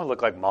 She said, I want to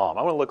look like Mom.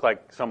 I want to look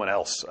like someone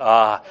else.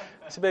 I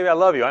said, baby, I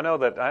love you. I know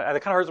that it kind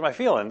of hurts my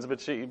feelings,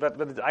 but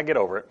I get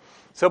over it.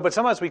 But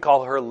sometimes we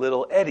call her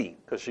Little Eddie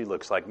because she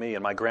looks like me,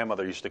 and my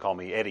grandmother used to call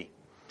me Eddie,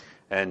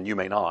 and you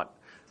may not.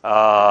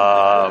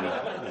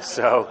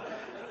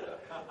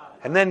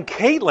 And then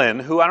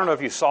Caitlin, who I don't know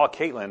if you saw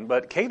Caitlin,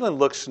 but Caitlin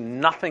looks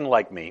nothing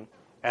like me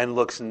and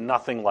looks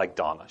nothing like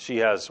Donna.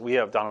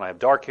 Donna and I have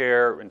dark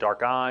hair and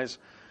dark eyes.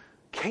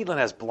 Caitlin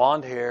has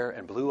blonde hair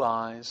and blue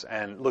eyes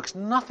and looks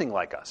nothing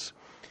like us.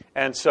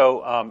 And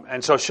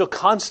so she'll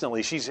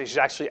constantly, she's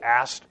actually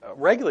asked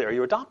regularly, are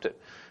you adopted?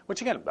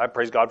 Which again, I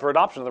praise God for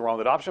adoption, nothing wrong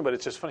with adoption, but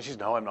it's just funny. She's,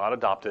 no, I'm not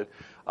adopted.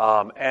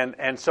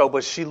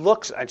 But she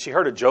looks, and she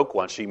heard a joke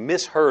once. She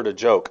misheard a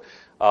joke.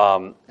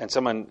 And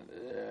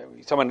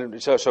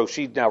so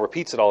she now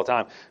repeats it all the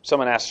time.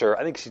 Someone asked her,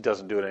 I think she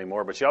doesn't do it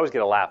anymore, but she always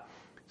get a laugh.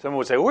 Someone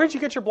would say, where'd you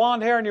get your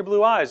blonde hair and your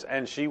blue eyes?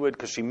 And she would,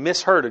 because she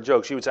misheard a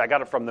joke, she would say, I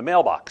got it from the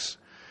mailbox.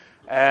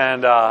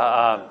 And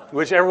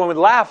which everyone would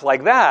laugh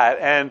like that.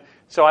 And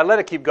so I let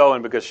it keep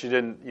going because she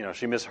didn't,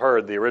 she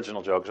misheard the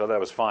original joke, so that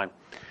was fine.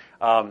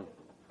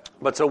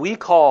 But so we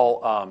call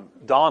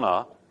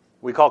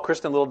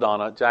Kristen Little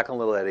Donna, Jacqueline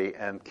Little Eddie,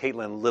 and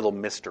Caitlin Little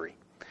Mystery.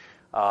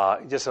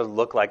 Just to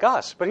look like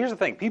us. But here's the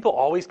thing. People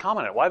always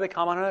comment on it. Why do they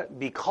comment on it?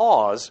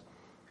 Because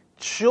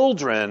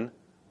children,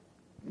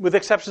 with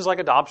exceptions like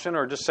adoption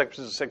or just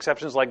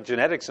exceptions like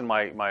genetics in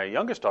my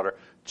youngest daughter,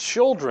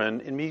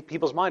 children in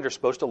people's mind are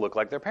supposed to look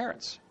like their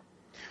parents.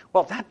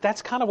 Well,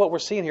 that's kind of what we're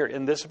seeing here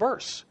in this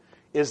verse,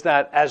 is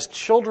that as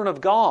children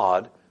of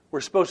God,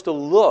 we're supposed to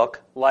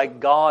look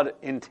like God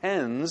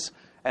intends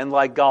and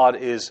like God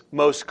is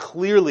most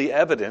clearly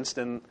evidenced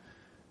in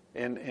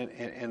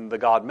the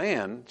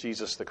God-man,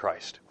 Jesus the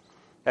Christ.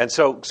 And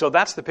so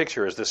that's the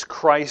picture, is this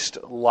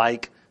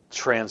Christ-like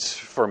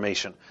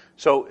transformation.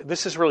 So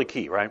this is really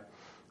key, right?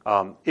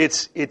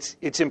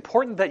 It's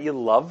important that you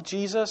love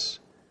Jesus,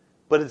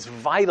 but it's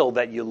vital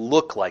that you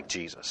look like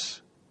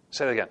Jesus.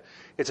 Say that again.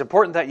 It's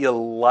important that you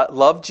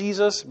love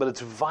Jesus, but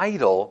it's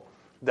vital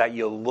that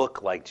you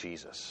look like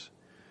Jesus.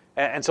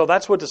 And so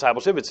that's what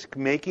discipleship is. It's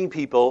making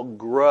people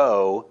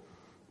grow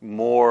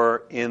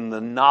more in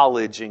the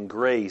knowledge and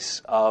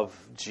grace of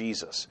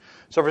Jesus.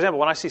 So, for example,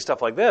 when I see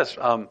stuff like this,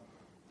 I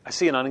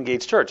see an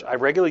unengaged church. I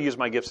regularly use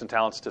my gifts and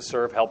talents to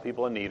serve, help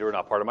people in need who are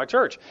not part of my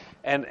church.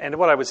 And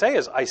what I would say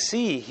is, I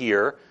see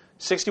here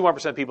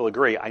 61% of people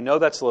agree. I know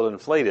that's a little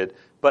inflated,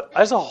 but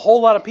there's a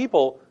whole lot of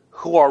people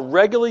who are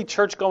regularly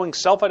church-going,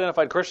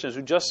 self-identified Christians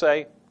who just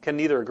say, can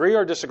neither agree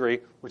or disagree,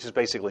 which is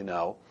basically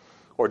no,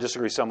 or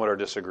disagree somewhat or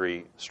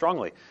disagree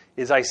strongly.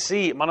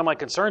 One of my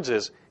concerns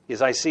is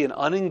I see an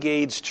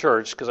unengaged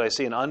church because I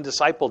see an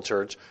undiscipled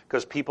church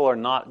because people are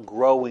not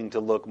growing to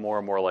look more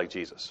and more like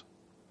Jesus.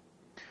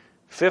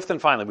 Fifth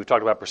and finally, we've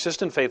talked about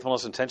persistent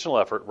faithfulness, intentional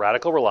effort,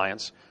 radical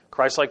reliance,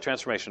 Christ-like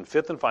transformation.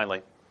 Fifth and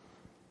finally,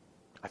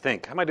 I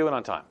think, how am I doing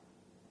on time?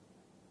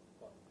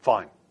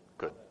 Fine.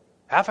 Good.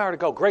 Half hour to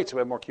go. Great, so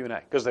we have more Q&A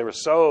because they were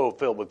so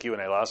filled with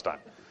Q&A last time.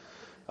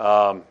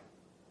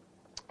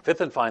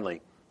 Fifth and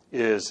finally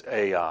is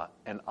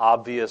an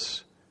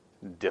obvious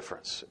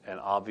difference. An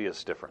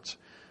obvious difference.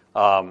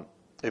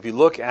 If you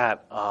look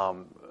at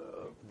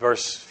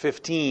verse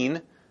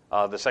 15,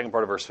 the second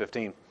part of verse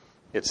 15,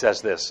 it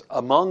says this: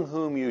 "Among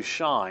whom you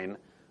shine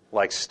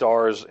like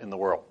stars in the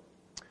world."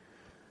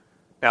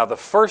 Now, the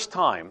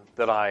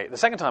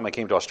second time I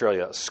came to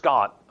Australia,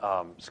 Scott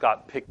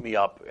picked me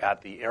up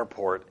at the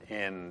airport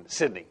in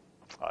Sydney.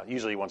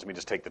 Usually he wants me to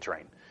just take the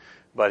train.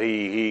 But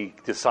he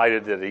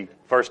decided that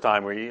first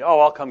time,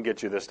 I'll come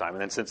get you this time.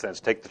 And then since then, it's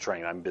take the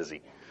train. I'm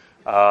busy.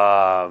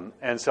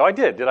 And so I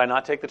did. Did I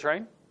not take the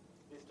train?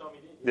 This time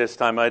you did. This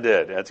time I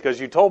did. That's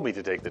because you told me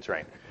to take the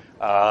train.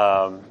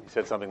 You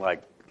said something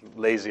like,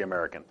 lazy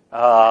American.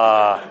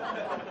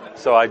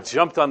 So I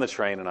jumped on the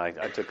train and I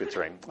took the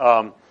train.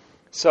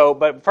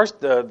 But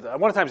first, one of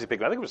the times you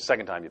picked me up, I think it was the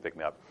second time you picked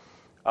me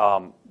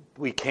up,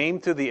 we came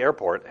to the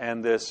airport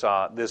and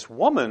this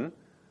woman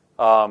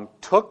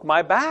took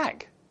my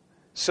bag.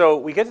 So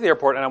we get to the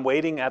airport and I'm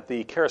waiting at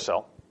the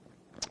carousel.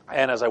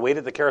 And as I waited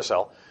at the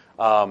carousel,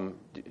 do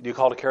you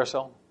call it a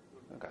carousel?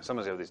 Okay,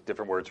 sometimes they have these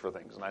different words for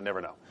things, and I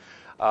never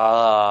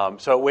know.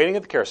 So waiting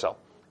at the carousel,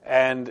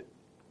 and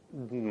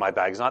my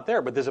bag's not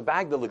there, but there's a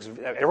bag that looks,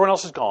 everyone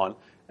else is gone,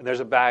 and there's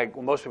a bag,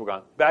 well, most people are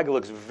gone, bag that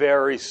looks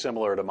very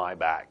similar to my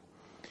bag.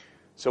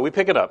 So we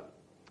pick it up,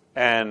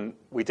 and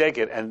we take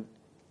it, and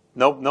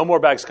no more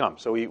bags come.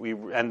 So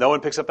and no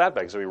one picks up that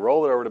bag. So we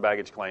roll it over to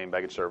baggage claim,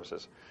 baggage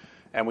services,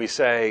 and we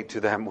say to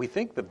them, we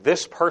think that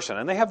this person,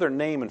 and they have their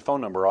name and phone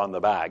number on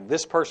the bag,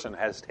 this person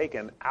has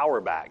taken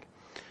our bag.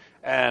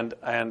 And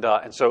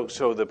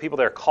so the people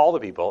there call the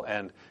people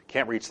and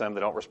can't reach them. They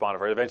don't respond.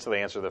 Eventually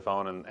they answer the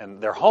phone,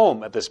 and they're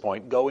home at this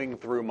point, going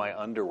through my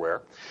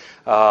underwear,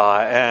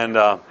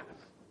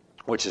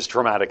 which is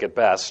traumatic at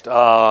best.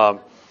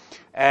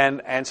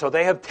 And so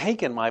they have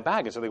taken my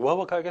bag. And so they,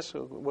 I guess,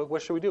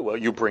 what should we do? Well,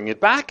 you bring it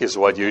back is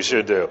what you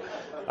should do.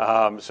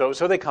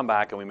 So they come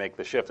back and we make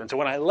the shift. And so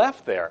when I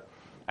left there,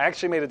 I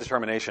actually made a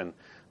determination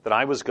that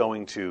I was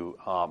going to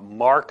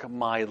mark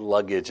my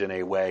luggage in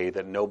a way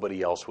that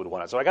nobody else would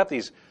want it. So I got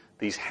these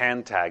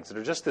hand tags that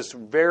are just this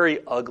very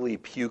ugly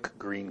puke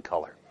green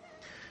color,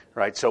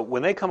 right? So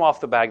when they come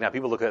off the bag now,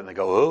 people look at it and they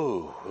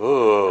go,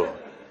 oh.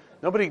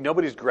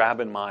 Nobody's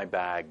grabbing my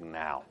bag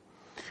now.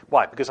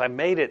 Why? Because I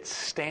made it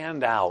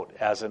stand out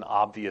as an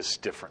obvious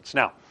difference.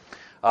 Now,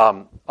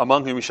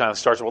 among whom you shine the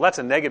stars. Well, that's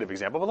a negative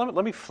example, but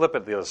let me flip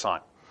it the other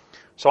side.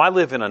 So I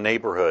live in a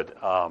neighborhood.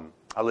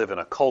 I live in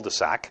a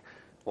cul-de-sac,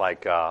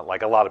 like a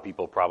lot of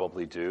people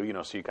probably do.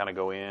 So you kind of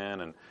go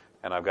in, and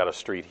I've got a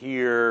street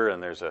here,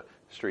 and there's a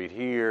street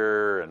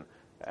here, and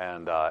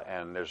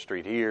there's a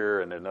street here,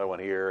 and there's another one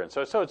here, and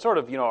so it's sort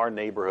of our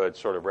neighborhood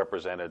sort of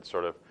represented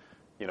sort of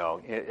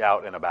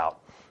out and about.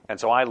 And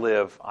so I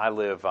live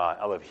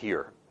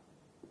here.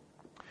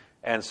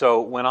 And so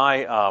when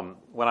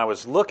I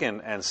was looking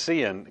and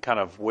seeing kind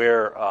of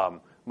where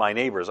my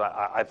neighbors,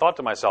 I thought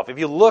to myself, if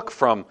you look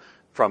from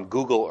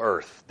Google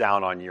Earth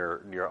down on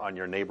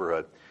your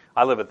neighborhood,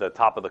 I live at the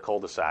top of the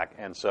cul-de-sac,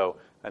 and so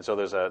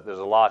there's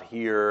a lot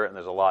here, and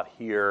there's a lot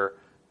here,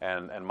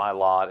 and my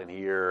lot and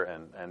here,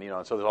 and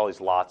so there's all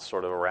these lots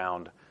sort of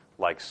around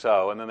like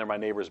so, and then there are my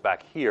neighbors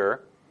back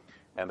here,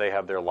 and they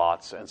have their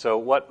lots. And so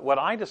what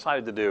I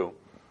decided to do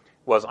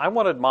was I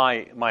wanted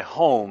my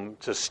home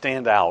to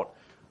stand out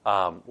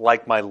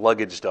like my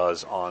luggage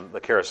does on the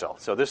carousel.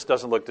 So this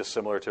doesn't look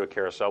dissimilar to a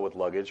carousel with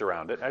luggage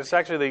around it. And it's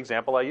actually the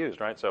example I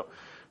used, right? So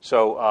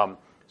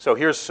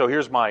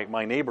here's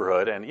my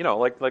neighborhood, and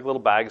like little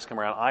bags come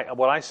around.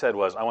 What I said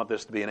was I want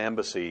this to be an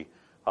embassy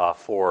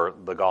for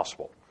the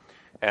gospel.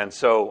 And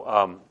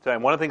so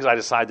and one of the things I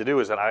decided to do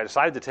is that I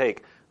decided to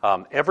take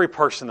every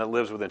person that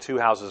lives within 2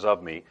 houses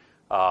of me.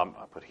 I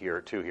put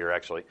two here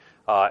actually.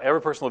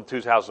 Every person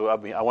within 2 houses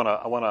of me, I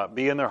want to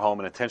be in their home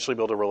and intentionally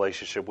build a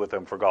relationship with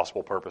them for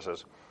gospel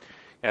purposes.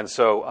 And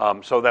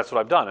so that's what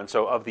I've done. And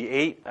so of the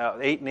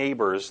eight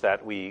neighbors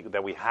that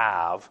we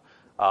have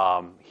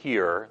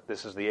here,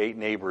 this is the 8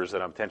 neighbors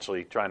that I'm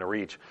potentially trying to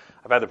reach.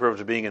 I've had the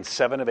privilege of being in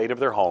 7 of 8 of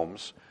their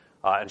homes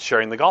and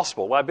sharing the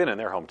gospel. Well, I've been in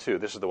their home too.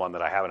 This is the one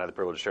that I haven't had the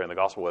privilege of sharing the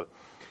gospel with.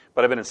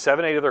 But I've been in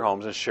 7, 8 of their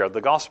homes and shared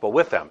the gospel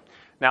with them.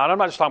 Now, and I'm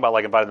not just talking about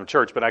like inviting them to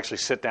church, but actually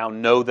sit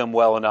down, know them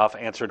well enough,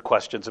 answered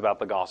questions about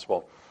the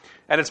gospel.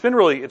 And it's been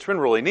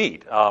really neat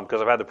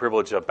because I've had the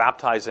privilege of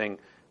baptizing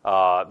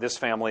this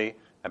family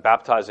and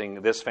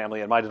baptizing this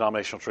family. In my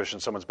denominational tradition,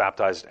 someone's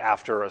baptized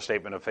after a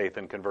statement of faith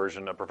and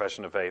conversion, a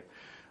profession of faith.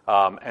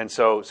 And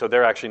so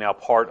they're actually now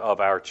part of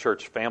our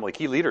church family,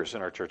 key leaders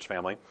in our church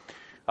family.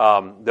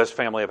 This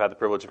family I've had the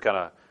privilege of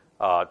kind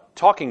of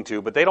talking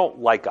to, but they don't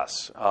like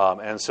us.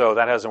 And so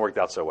that hasn't worked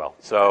out so well.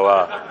 So,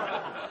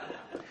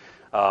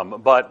 and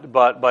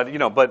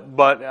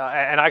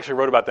I actually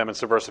wrote about them in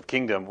Subversive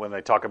Kingdom when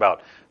they talk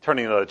about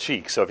turning the other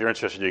cheek. So if you're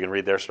interested, you can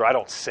read their story. I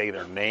don't say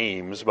their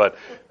names, but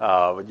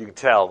you can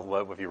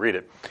tell if you read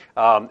it.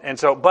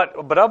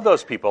 But of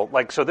those people,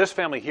 so this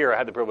family here, I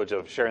had the privilege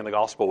of sharing the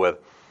gospel with,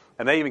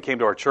 and they even came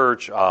to our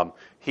church.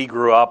 He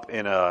grew up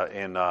in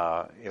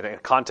a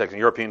context, in a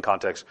European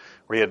context,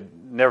 where he had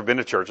never been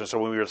to church. And so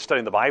when we were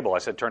studying the Bible, I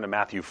said, turn to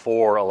Matthew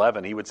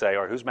 4:11. He would say,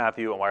 all right, who's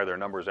Matthew, and why are there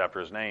numbers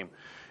after his name?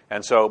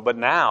 And so, but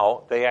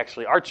now they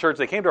actually, our church,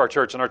 they came to our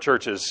church, and our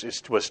church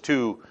was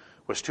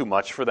too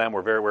much for them.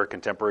 We're a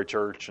contemporary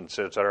church, and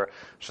so, et cetera.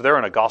 So they're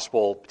in a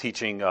gospel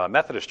teaching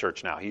Methodist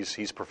church now.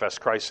 He's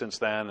professed Christ since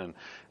then,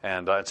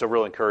 and so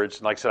real encouraged.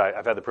 And like I said,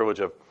 I've had the privilege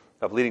of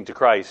leading to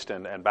Christ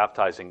and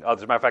baptizing others.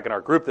 As a matter of fact, in our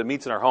group that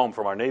meets in our home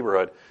from our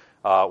neighborhood,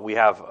 we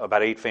have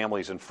about 8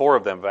 families, and 4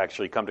 of them have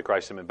actually come to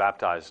Christ and been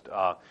baptized,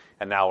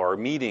 and now are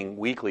meeting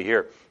weekly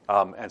here.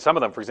 And some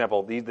of them, for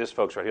example, these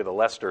folks right here, the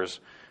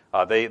Lesters,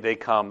 they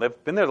come.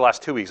 They've been there the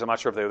last 2 weeks. I'm not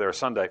sure if they were there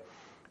Sunday,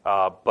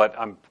 but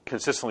I'm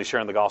consistently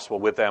sharing the gospel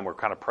with them. We're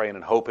kind of praying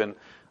and hoping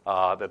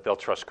that they'll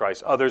trust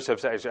Christ. Others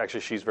have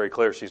actually. She's very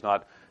clear. She's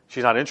not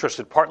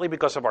interested, partly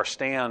because of our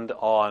stand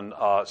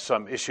on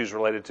some issues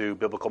related to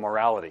biblical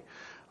morality.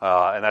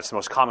 And that's the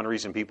most common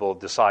reason people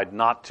decide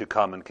not to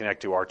come and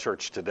connect to our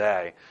church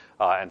today.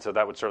 And so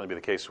that would certainly be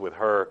the case with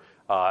her.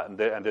 And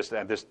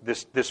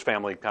this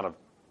family kind of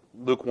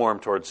lukewarm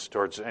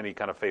towards any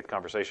kind of faith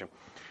conversation.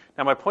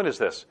 Now, my point is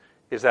this: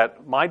 is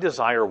that my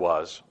desire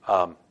was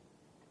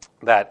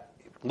that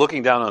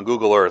looking down on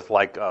Google Earth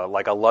like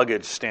a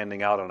luggage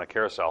standing out on a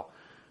carousel,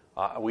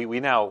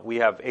 we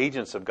have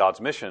agents of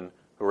God's mission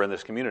who are in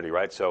this community,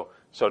 right? So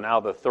now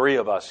the 3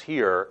 of us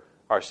here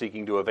are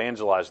seeking to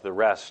evangelize the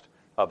rest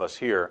of us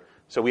here.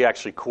 So we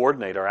actually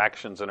coordinate our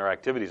actions and our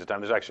activities at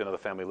times. There's actually another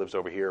family lives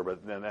over here,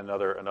 but then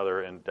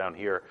another down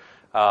here.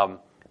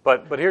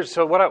 But here's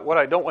what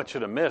I don't want you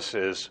to miss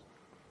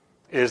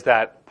is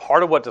that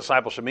part of what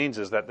discipleship means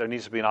is that there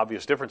needs to be an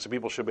obvious difference, and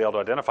people should be able to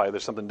identify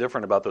there's something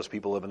different about those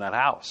people who live in that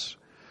house.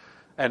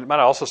 And might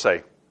I also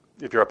say,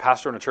 if you're a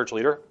pastor and a church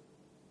leader,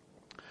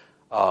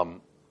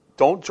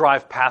 don't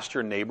drive past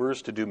your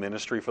neighbors to do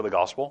ministry for the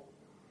gospel.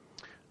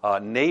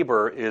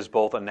 Neighbor is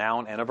both a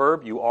noun and a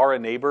verb. You are a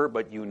neighbor,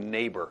 but you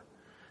neighbor.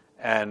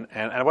 And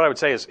what I would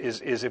say is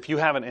if you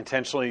haven't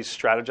intentionally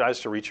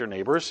strategized to reach your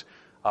neighbors,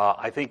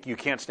 I think you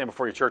can't stand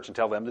before your church and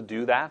tell them to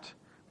do that.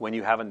 When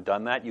you haven't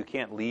done that, you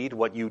can't lead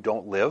what you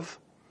don't live.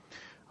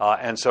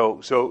 And so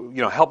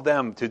help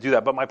them to do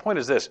that. But my point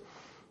is this: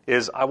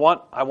 is I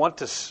want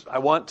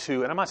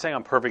to, and I'm not saying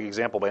I'm a perfect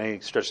example by any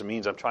stretch of the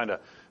means. I'm trying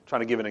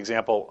to give an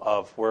example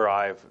of where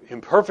I've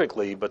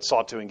imperfectly but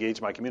sought to engage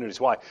my communities.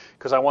 Why?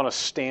 Because I want to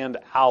stand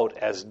out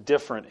as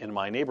different in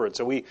my neighborhood.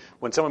 So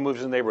when someone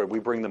moves in the neighborhood, we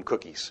bring them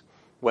cookies.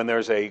 When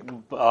there's a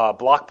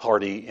block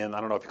party, I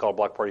don't know if you call it a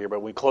block party here,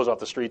 but we close off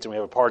the streets and we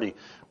have a party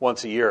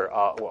once a year.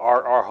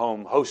 Our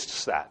home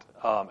hosts that.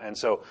 And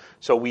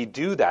so we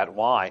do that.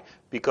 Why?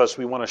 Because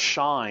we want to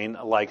shine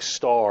like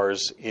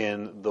stars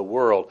in the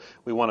world.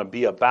 We want to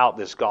be about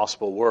this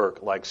gospel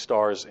work like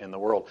stars in the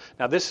world.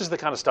 Now, this is the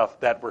kind of stuff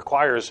that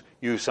requires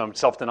you some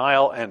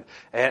self-denial, and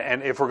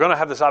if we're going to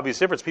have this obvious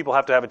difference, people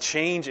have to have a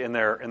change in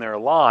their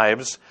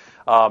lives.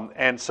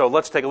 And so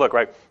let's take a look,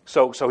 right?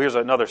 So here's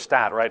another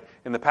stat, right?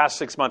 In the past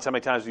 6 months, how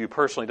many times have you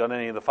personally done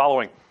any of the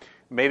following?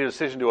 Made a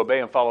decision to obey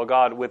and follow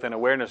God with an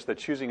awareness that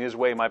choosing His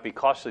way might be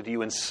costly to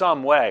you in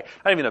some way,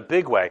 not even a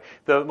big way.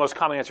 The most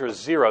common answer is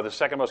 0. The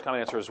second most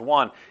common answer is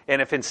 1.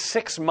 And if in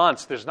 6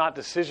 months there's not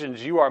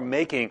decisions you are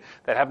making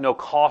that have no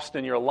cost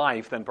in your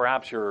life, then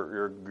perhaps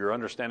your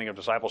understanding of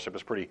discipleship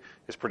is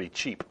pretty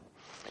cheap.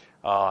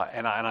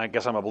 And I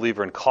guess I'm a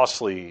believer in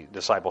costly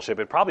discipleship.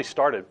 It probably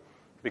started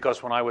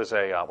because when I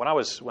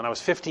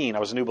was 15, I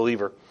was a new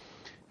believer,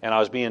 and I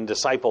was being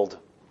discipled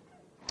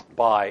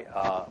by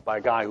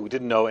a guy who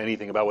didn't know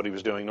anything about what he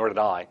was doing, nor did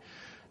I.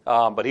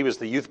 But he was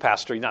the youth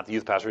pastor, not the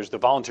youth pastor, he was the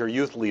volunteer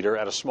youth leader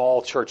at a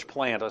small church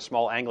plant, a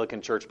small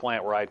Anglican church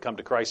plant where I had come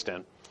to Christ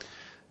in.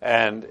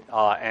 And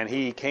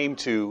he came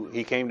to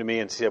me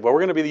and said, well, we're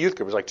going to be the youth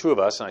group. It was like 2 of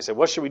us. And I said,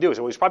 what should we do? He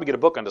said, well, we should probably get a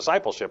book on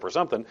discipleship or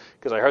something,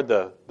 because I heard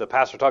the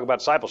pastor talk about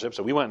discipleship.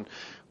 So we went and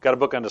got a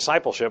book on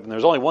discipleship. And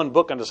there's only one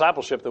book on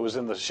discipleship that was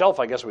in the shelf,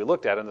 I guess we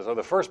looked at. And so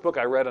the first book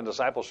I read on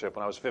discipleship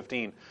when I was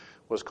 15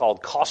 was called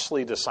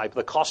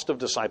The Cost of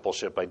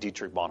Discipleship by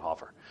Dietrich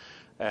Bonhoeffer.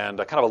 And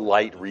kind of a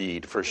light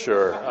read for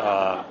sure.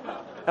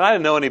 And I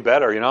didn't know any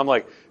better. I'm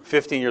like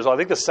 15 years old. I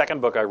think the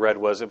second book I read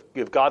was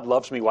If God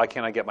Loves Me, Why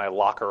Can't I Get My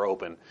Locker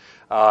Open?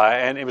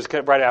 And it was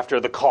right after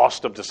The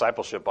Cost of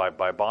Discipleship by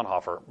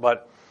Bonhoeffer.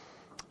 But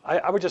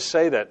I would just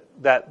say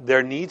that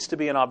there needs to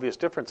be an obvious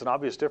difference. An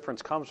obvious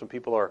difference comes when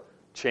people are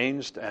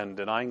changed and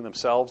denying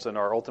themselves and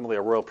are ultimately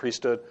a royal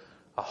priesthood,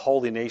 a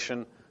holy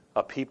nation,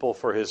 a people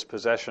for His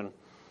possession.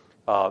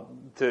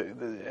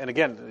 And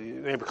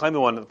again, they proclaim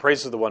the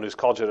praises of the one who's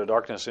called you out of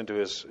darkness into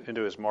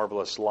his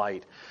marvelous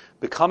light.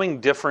 Becoming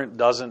different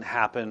doesn't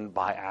happen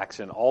by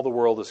accident. All the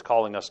world is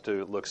calling us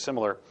to look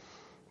similar,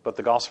 but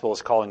the gospel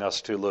is calling us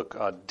to look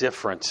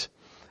different,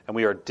 and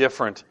we are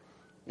different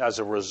as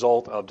a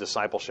result of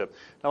discipleship.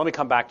 Now, let me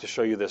come back to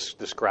show you this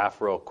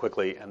graph real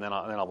quickly, and then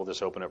I will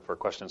just open it for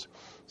questions.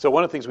 So,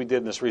 one of the things we did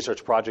in this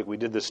research project, we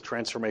did this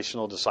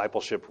transformational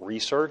discipleship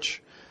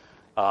research.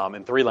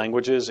 In 3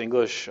 languages,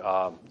 English,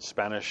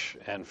 Spanish,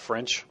 and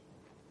French.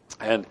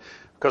 And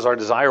because our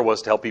desire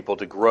was to help people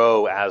to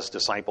grow as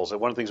disciples.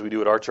 And one of the things we do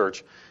at our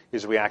church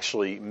is we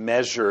actually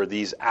measure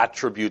these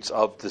attributes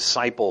of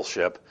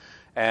discipleship.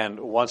 And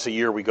once a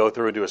year we go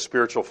through and do a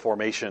spiritual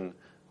formation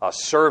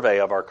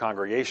survey of our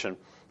congregation,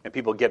 and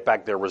people get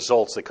back their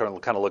results. They kind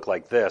of look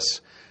like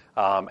this.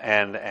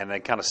 And they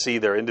kind of see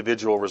their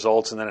individual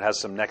results, and then it has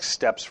some next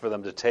steps for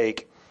them to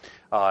take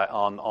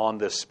on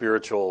this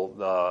spiritual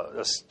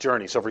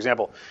journey. So, for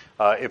example,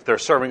 if their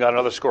serving on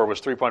another score was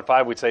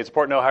 3.5, we'd say it's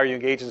important to know how you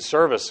engage in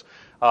service,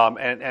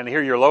 and here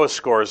are your lowest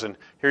scores, and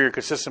here are your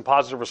consistent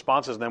positive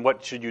responses, and then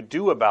what should you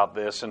do about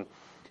this? And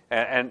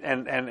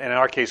in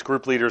our case,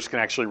 group leaders can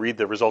actually read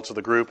the results of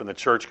the group, and the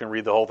church can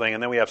read the whole thing,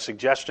 and then we have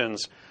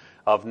suggestions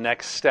of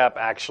next step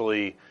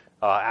actually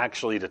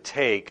to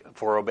take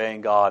for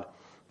obeying God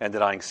and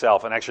denying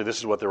self. And actually, this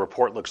is what the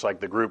report looks like,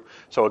 the group.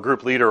 So a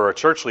group leader or a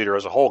church leader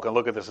as a whole can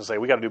look at this and say,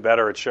 we got to do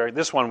better at sharing.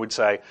 This one would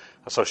say,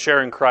 so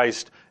sharing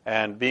Christ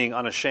and being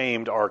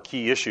unashamed are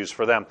key issues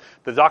for them.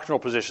 The doctrinal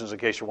positions, in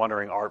case you're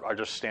wondering, are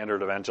just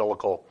standard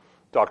evangelical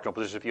doctrinal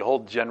positions. If you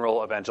hold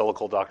general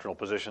evangelical doctrinal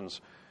positions,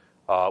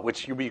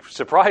 which you'd be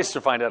surprised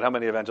to find out how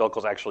many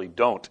evangelicals actually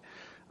don't,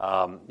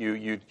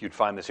 you'd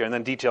find this here. And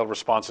then detailed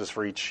responses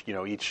for each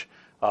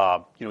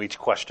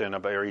question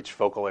or each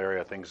focal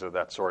area, things of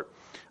that sort.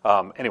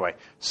 Anyway,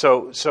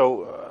 so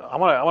I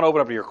want to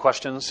open up to your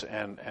questions,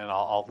 and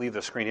I'll leave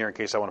the screen here in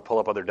case I want to pull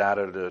up other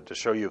data to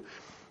show you.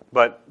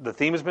 But the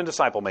theme has been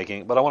disciple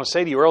making. But I want to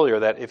say to you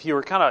earlier that if you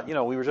were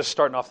we were just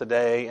starting off the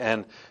day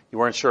and you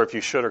weren't sure if you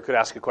should or could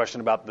ask a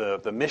question about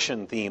the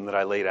mission theme that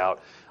I laid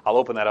out, I'll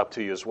open that up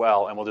to you as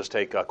well, and we'll just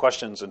take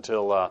questions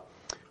until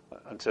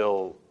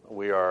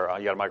we are.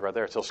 You got a mic right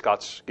there. Until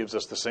Scott gives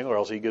us the signal, or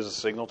else he gives us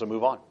a signal to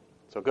move on.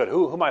 So good.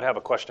 Who might have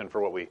a question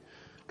for what we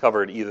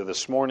covered either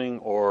this morning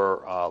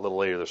or a little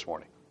later this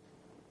morning?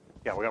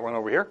 Yeah, we got one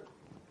over here,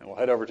 and we'll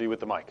head over to you with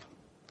the mic.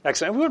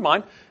 Excellent. If you wouldn't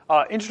mind,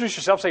 introduce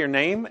yourself, say your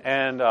name,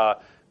 and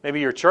maybe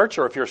your church,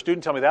 or if you're a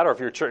student, tell me that, or if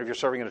you're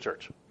serving in a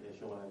church. Yeah,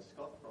 sure. My name's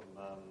Scott from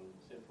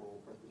Central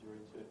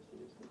Presbyterian Church in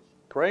Ipswich.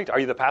 Great. Are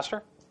you the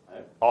pastor? I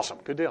am. Awesome.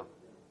 Good deal.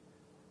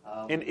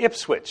 In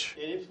Ipswich.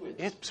 In Ipswich.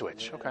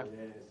 Ipswich. Yeah, Okay.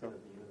 Yeah, center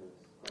of the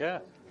universe.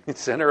 Yeah.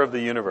 Center of the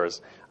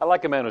universe. I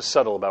like a man who's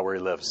subtle about where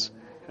he lives.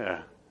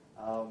 Yeah.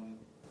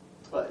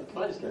 But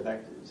can I just go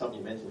back to something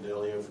you mentioned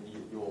earlier,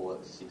 your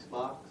 6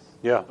 marks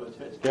Yeah. for the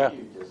church? Yeah. Can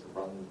you just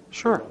run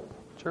Sure. through those?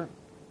 Sure.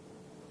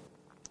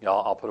 Yeah,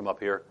 I'll put them up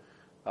here.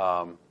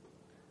 All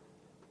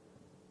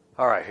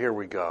right, here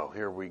we go.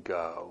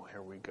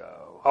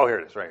 Oh, here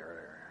it is, right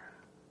here.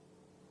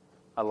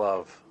 I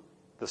love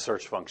the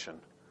search function.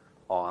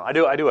 I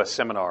do a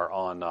seminar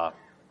on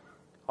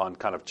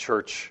kind of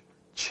church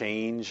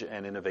change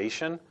and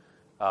innovation,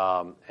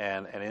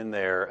 and in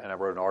there, and I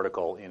wrote an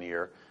article in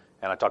here,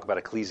 and I talk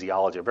about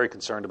ecclesiology. I'm very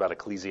concerned about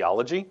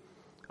ecclesiology.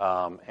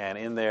 And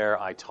in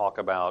there, I talk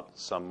about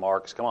some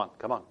marks. Come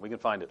on, we can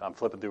find it. I'm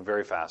flipping through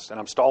very fast, and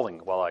I'm stalling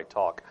while I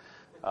talk.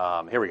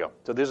 Here we go.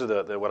 So these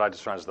are the what I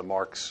describe as the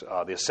marks,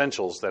 the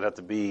essentials that have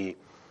to be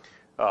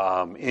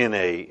in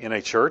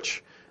a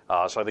church.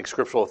 So I think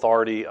scriptural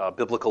authority,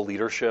 biblical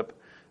leadership,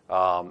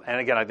 and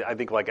again, I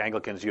think like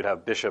Anglicans, you'd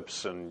have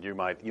bishops, and you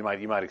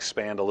might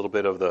expand a little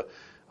bit of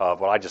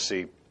what I just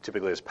see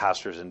typically as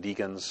pastors and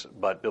deacons,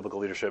 but biblical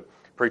leadership,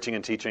 preaching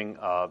and teaching,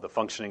 the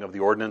functioning of the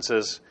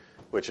ordinances,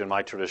 which in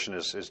my tradition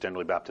is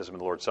generally baptism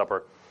and the Lord's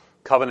Supper,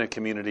 covenant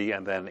community,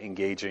 and then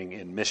engaging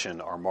in mission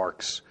are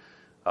marks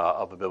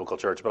of the biblical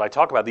church. But I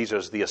talk about these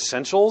as the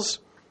essentials,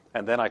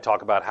 and then I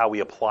talk about how we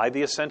apply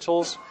the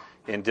essentials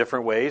in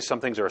different ways. Some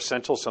things are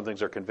essentials, some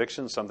things are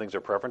convictions, some things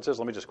are preferences.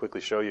 Let me just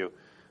quickly show you.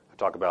 I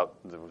talk about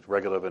the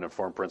regulative and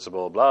informed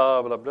principle,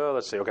 blah, blah, blah.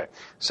 Let's see. Okay.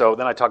 So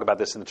then I talk about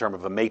this in the term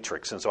of a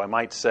matrix. And so I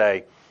might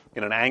say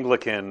in an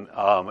Anglican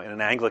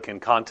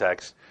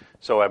context,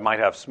 so I might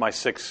have my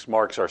 6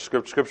 marks are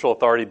scriptural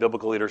authority,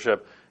 biblical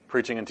leadership,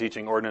 preaching and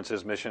teaching,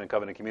 ordinances, mission, and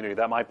covenant community.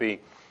 That might be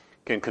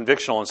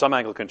convictional in some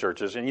Anglican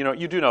churches. And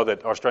you do know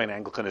that Australian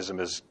Anglicanism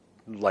is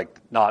like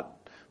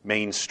not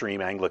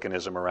mainstream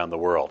Anglicanism around the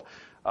world.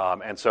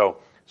 And so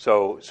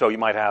you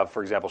might have,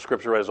 for example,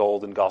 scripture as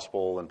old and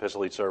gospel and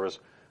epistle each service.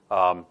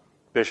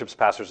 Bishops,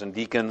 pastors, and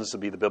deacons to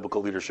be the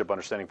biblical leadership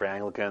understanding for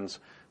Anglicans.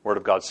 Word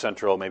of God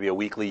central, maybe a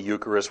weekly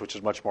Eucharist, which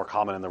is much more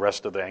common in the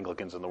rest of the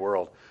Anglicans in the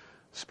world.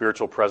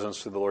 Spiritual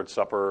presence through the Lord's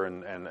Supper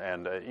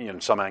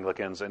and some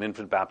Anglicans, and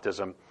infant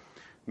baptism.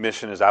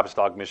 Mission is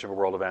apostolic mission for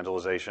world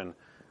evangelization.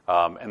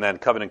 And then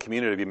covenant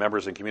community, be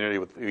members in community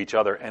with each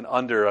other and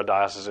under a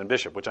diocesan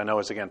bishop, which I know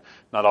is, again,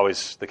 not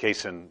always the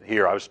case in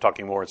here. I was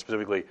talking more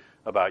specifically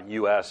about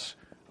U.S.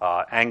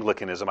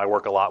 Anglicanism. I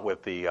work a lot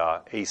with the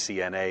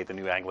ACNA, the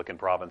new Anglican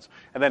province.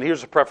 And then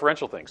here's a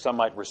preferential thing. Some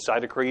might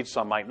recite a creed,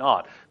 some might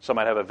not. Some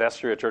might have a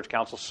vestry at church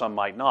council, some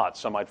might not.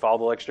 Some might follow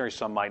the lectionary,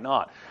 some might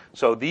not.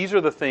 So these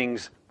are the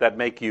things that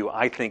make you,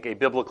 I think, a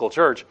biblical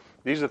church.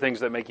 These are the things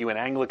that make you an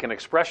Anglican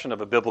expression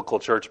of a biblical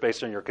church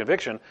based on your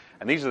conviction,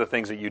 and these are the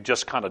things that you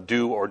just kind of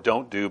do or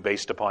don't do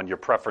based upon your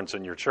preference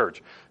in your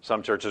church.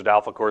 Some churches do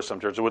Alpha Course, some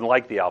churches wouldn't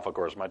like the Alpha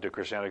Course, might do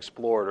Christianity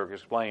Explored or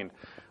Explained.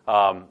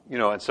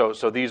 And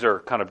so these are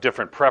kind of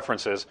different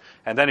preferences.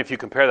 And then if you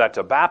compare that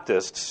to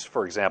Baptists,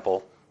 for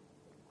example,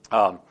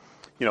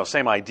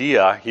 same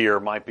idea here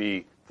might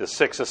be the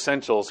 6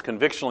 essentials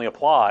convictionally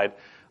applied.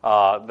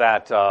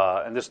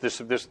 And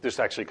this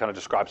actually kind of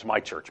describes my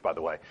church, by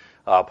the way.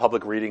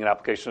 Public reading and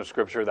application of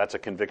Scripture, that's a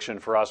conviction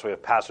for us. We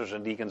have pastors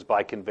and deacons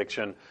by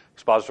conviction,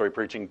 expository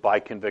preaching by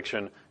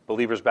conviction,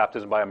 believers'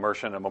 baptism by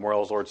immersion, and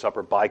memorials Lord's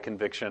Supper by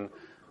conviction,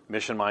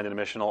 mission-minded and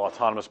missional,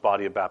 autonomous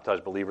body of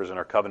baptized believers in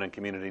our covenant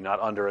community, not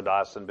under a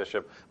diocesan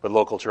bishop, but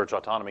local church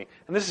autonomy.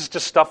 And this is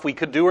just stuff we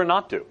could do or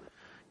not do.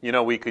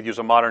 We could use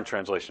a modern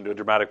translation, do a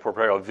dramatic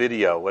portrayal, a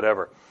video,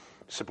 whatever.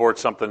 Support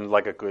something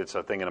like it's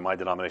a thing in my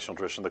denominational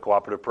tradition, the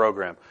cooperative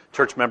program.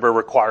 Church member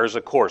requires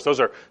a course. These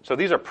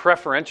are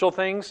preferential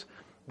things.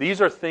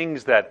 These are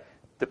things that,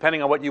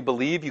 depending on what you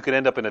believe, you could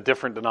end up in a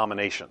different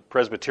denomination.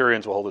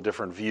 Presbyterians will hold a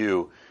different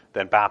view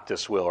than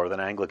Baptists will or than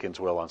Anglicans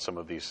will on some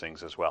of these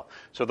things as well.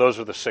 So those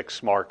are the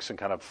 6 marks and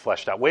kind of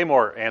fleshed out. Way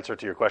more answer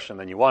to your question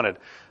than you wanted,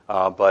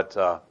 but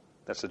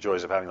that's the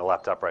joys of having the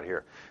laptop right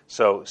here.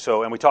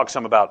 And we talked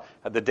some about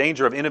the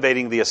danger of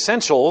innovating the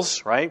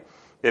essentials, right?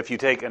 If you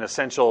take an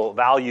essential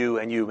value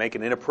and you make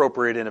an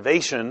inappropriate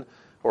innovation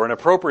or an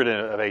appropriate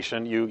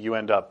innovation, you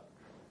end up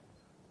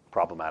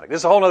problematic.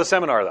 This is a whole other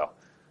seminar, though.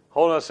 A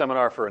whole other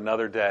seminar for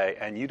another day,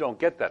 and you don't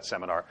get that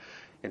seminar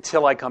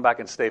until I come back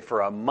and stay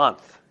for a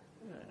month,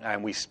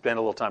 and we spend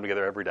a little time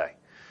together every day.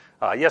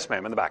 Yes,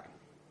 ma'am, in the back.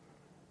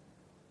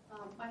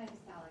 My name is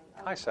Sally.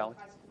 Hi, Sally.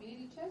 Christ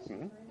Community Church.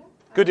 Mm-hmm.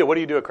 Good deal. What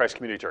do you do at Christ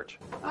Community Church?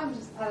 I'm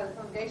just part of the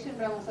congregation,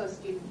 but I'm also a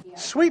student here.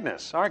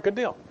 Sweetness. All right, good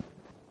deal.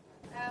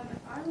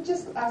 I'm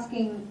just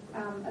asking,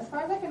 as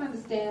far as I can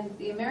understand,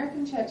 the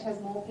American church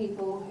has more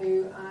people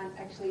who aren't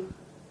actually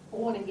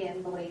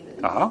born-again believers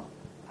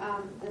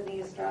than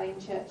the Australian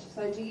church.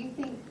 So do you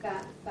think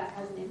that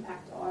has an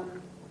impact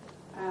on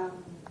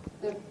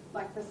the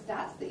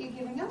stats that you're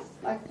giving us?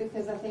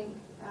 Because I think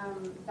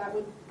that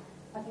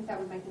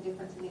would make a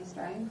difference in the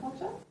Australian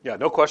culture. Yeah,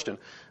 no question.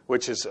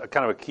 Which is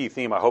kind of a key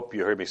theme. I hope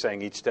you heard me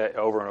saying each day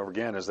over and over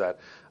again is that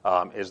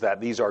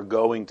these are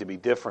going to be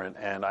different,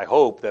 and I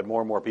hope that more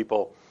and more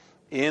people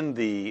in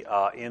the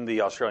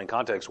Australian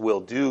context will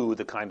do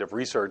the kind of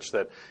research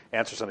that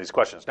answers some of these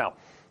questions. Now,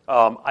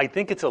 I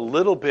think it's a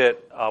little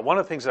bit. One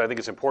of the things that I think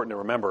is important to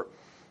remember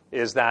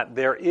is that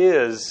there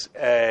is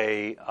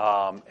a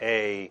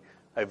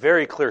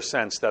very clear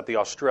sense that the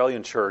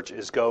Australian church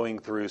is going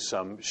through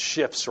some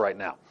shifts right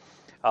now.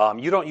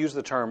 You don't use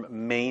the term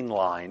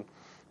mainline,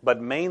 but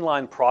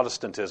mainline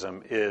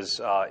Protestantism is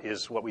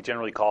what we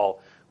generally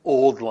call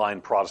old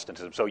line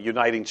Protestantism. So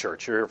Uniting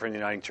Church, you're here from the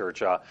Uniting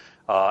Church.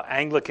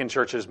 Anglican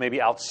churches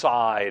maybe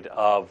outside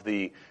of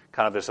the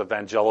kind of this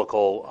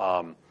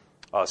evangelical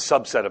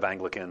subset of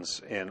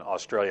Anglicans in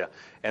Australia.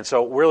 And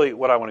so really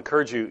what I want to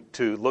encourage you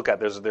to look at,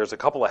 there's a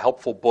couple of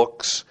helpful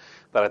books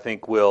that I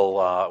think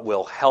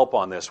will help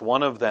on this.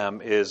 One of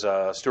them is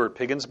Stuart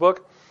Piggin's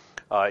book.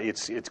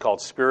 It's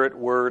called Spirit,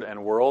 Word,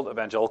 and World,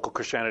 Evangelical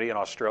Christianity in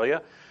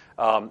Australia.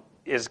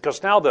 Is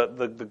because now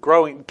the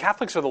growing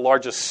Catholics are the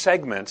largest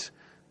segment,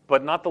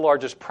 but not the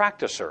largest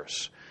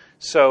practicers.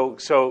 So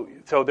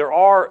there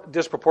are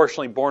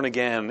disproportionately born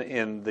again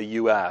in the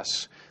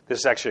U.S. This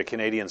is actually a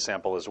Canadian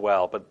sample as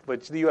well, but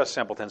the U.S.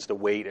 sample tends to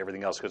weight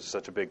everything else because it's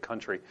such a big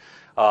country.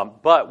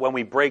 But when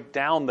we break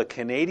down the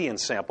Canadian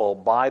sample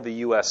by the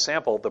U.S.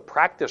 sample, the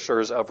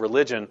practicers of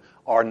religion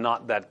are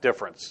not that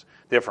different.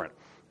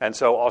 And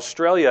so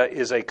Australia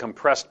is a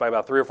compressed by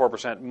about 3 or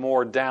 4%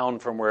 more down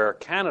from where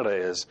Canada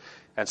is.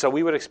 And so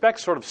we would expect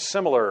sort of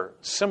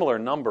similar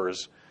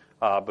numbers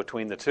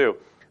between the two.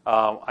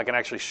 I can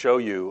actually show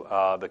you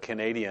the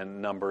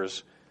Canadian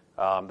numbers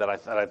that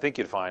I think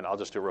you'd find. I'll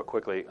just do it real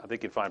quickly. I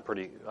think you'd find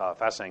pretty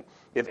fascinating.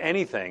 If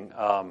anything,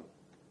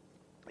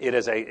 it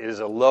is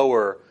a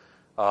lower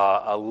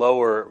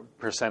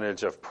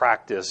percentage of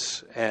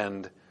practice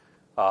and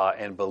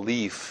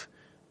belief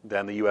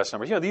than the U.S.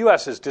 numbers. The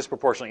U.S. is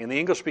disproportionately, in the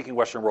English-speaking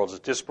Western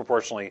world,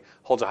 disproportionately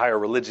holds a higher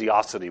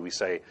religiosity, we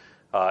say,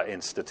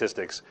 in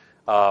statistics.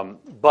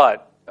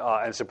 But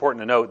it's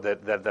important to note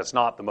that that's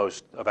not the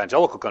most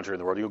evangelical country in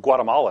the world.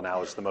 Guatemala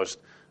now is the most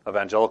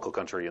evangelical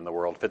country in the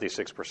world,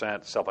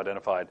 56%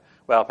 self-identified.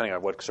 Well, depending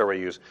on what survey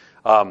you use.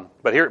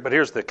 But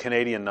here's the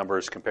Canadian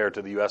numbers compared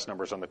to the U.S.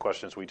 numbers on the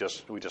questions we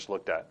just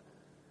looked at.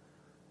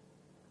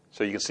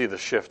 So you can see the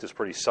shift is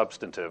pretty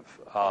substantive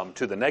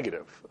to the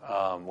negative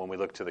when we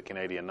look to the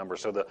Canadian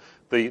numbers. So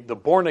the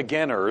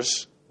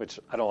born-againers, which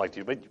I don't like to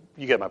use, but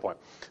you get my point.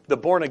 The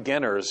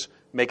born-againers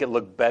make it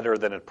look better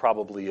than it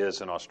probably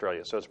is in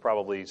Australia. So it's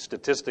probably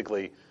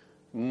statistically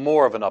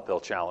more of an uphill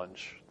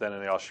challenge than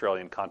in the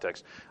Australian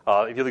context.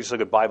 If you just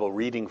look at Bible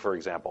reading, for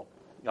example,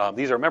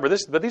 these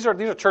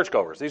are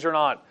churchgoers. These are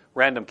not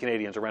random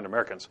Canadians or random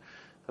Americans.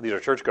 These are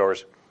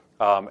churchgoers.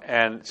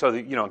 And so,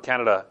 in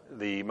Canada,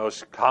 the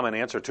most common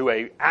answer to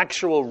a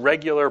actual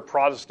regular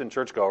Protestant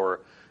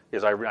churchgoer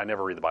is I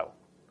never read the Bible.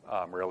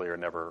 Rarely or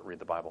never read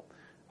the Bible.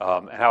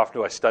 And how often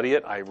do I study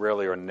it? I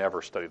rarely or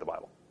never study the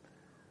Bible.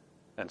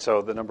 And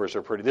so the numbers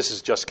are pretty. This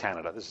is just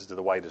Canada. This is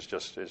the white is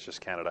just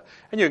Canada,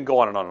 and you can go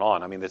on and on and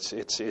on. I mean, it's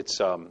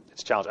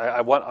challenging.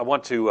 I'd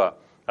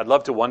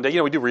love to one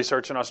day. We do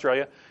research in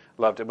Australia.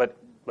 Love to, but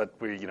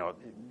we you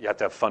have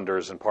to have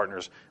funders and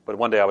partners. But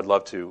one day I would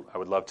love to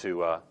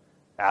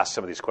ask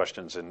some of these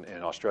questions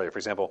in Australia. For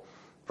example,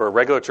 for a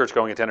regular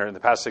church-going attender in the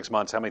past 6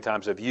 months, how many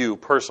times have you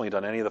personally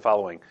done any of the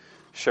following?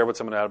 Share with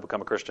someone how to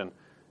become a Christian.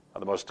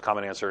 The most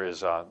common answer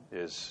is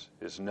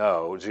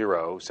no,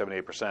 0,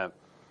 78%.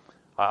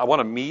 I want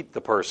to meet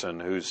the person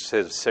who's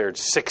shared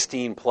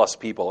 16 plus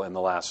people in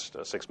the last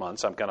 6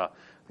 months. I think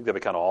that'd be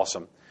kind of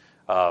awesome.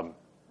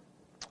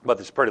 But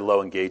there's pretty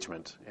low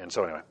engagement, and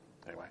so anyway,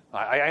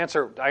 I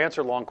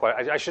answer long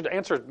questions. I should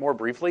answer more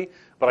briefly,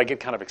 but I get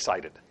kind of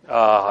excited,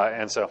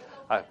 and so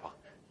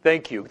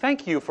thank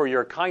you for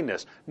your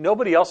kindness.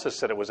 Nobody else has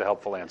said it was a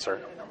helpful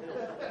answer.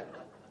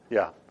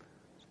 Yeah,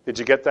 did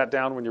you get that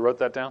down when you wrote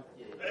that down?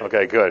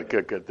 Okay,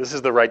 good. This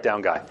is the write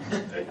down guy.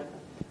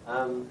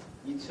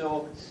 You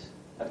talked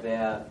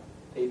about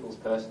people's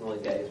personal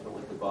engagement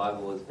with the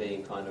Bible as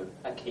being kind of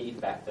a key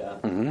factor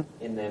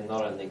in them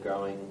not only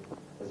growing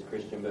as a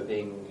Christian but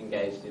being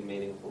engaged in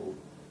meaningful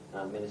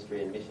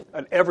ministry and mission.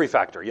 And every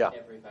factor, yeah.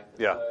 Every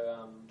factor. Yeah.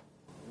 So,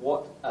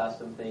 what are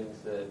some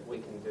things that we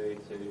can do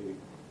to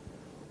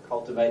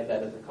cultivate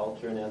that as a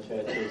culture in our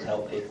churches,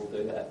 help people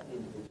do that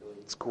individually?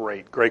 It's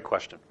great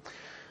question.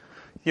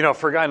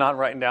 For a guy not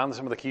writing down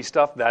some of the key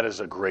stuff, that is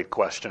a great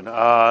question.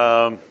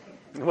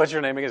 What's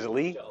your name again? Is it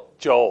Lee?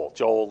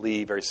 Joel,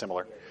 Lee, very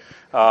similar.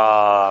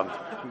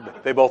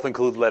 They both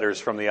include letters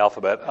from the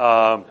alphabet.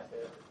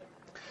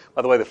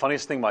 By the way, the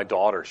funniest thing, my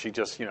daughter, she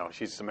just,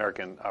 she's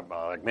American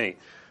like me,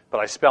 but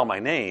I spell my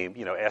name,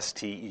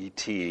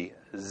 Stetzer.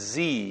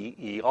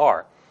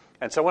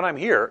 And so when I'm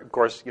here, of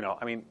course,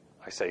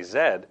 I say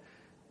Zed,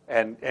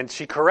 and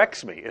she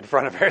corrects me in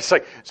front of her. It's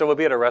like, so we'll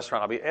be at a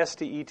restaurant, I'll be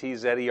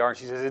Stetzer, and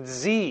she says, it's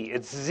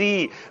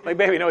Z. Like,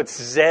 baby, no, it's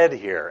Zed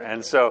here.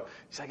 And so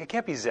she's like, it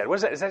can't be Zed.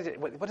 What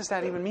does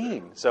that even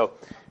mean? So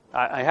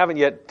I haven't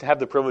yet had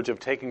the privilege of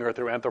taking her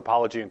through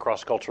anthropology and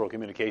cross-cultural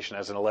communication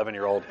as an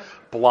 11-year-old,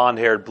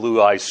 blonde-haired,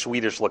 blue-eyed,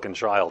 Swedish-looking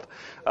child.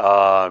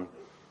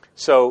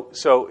 So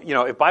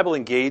if Bible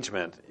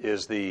engagement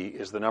is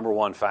the number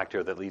one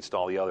factor that leads to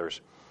all the others,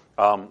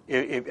 I'll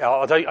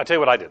tell you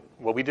what I did.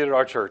 What we did at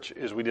our church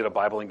is we did a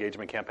Bible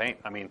engagement campaign.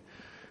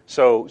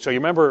 So you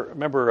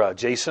remember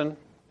Jason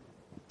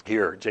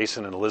here,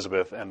 Jason and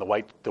Elizabeth and the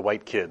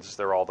white kids.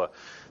 They're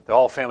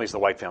all families, the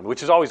white family,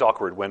 which is always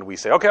awkward when we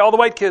say, okay, all the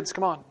white kids,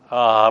 come on.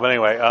 But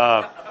anyway,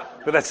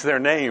 but that's their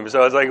name.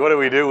 So it's like, what do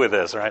we do with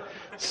this, right?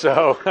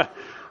 So,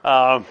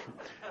 so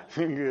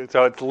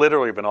it's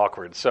literally been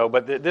awkward. So,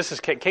 but this is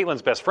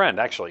Caitlin's best friend,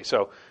 actually.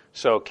 So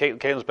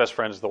Caitlin's best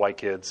friend is the white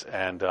kids,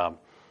 and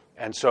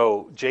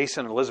so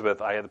Jason and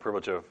Elizabeth, I had the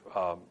privilege of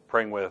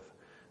praying with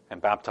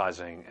and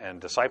baptizing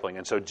and discipling.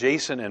 And so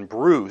Jason and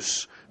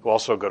Bruce, who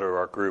also go to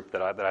our group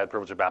that I had the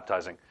privilege of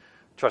baptizing,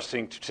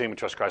 seeing him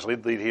trust Christ,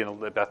 lead he and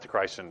Beth to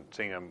Christ, and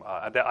seeing him.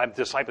 I'm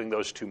discipling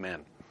those two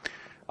men.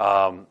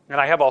 And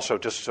I have also,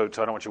 just so I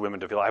don't want you women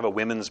to feel, I have a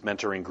women's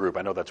mentoring group.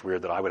 I know that's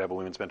weird that I would have a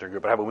women's mentoring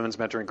group, but I have a women's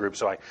mentoring group,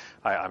 so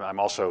I'm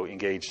also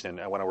engaged, and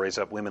I want to raise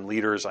up women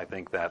leaders. I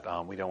think that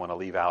we don't want to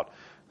leave out.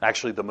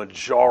 Actually, the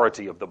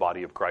majority of the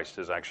body of Christ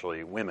is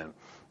actually women.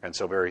 And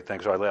so very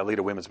thankful. So I lead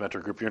a women's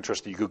mentoring group. If you're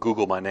interested, you could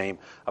Google my name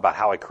about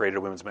how I created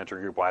a women's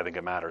mentoring group, why I think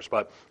it matters.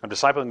 But I'm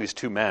discipling these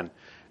two men,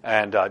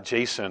 and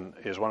Jason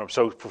is one of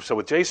them. So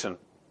with Jason,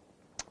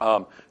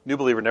 new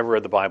believer, never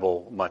read the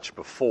Bible much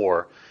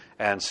before.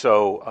 And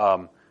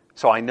so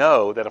I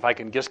know that if I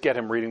can just get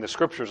him reading the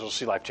scriptures, he'll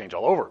see life change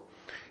all over.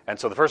 And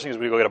so the first thing is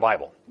we go get a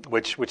Bible,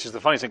 which is the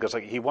funniest thing, because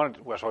like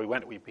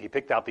he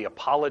picked out the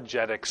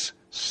Apologetics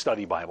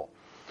Study Bible.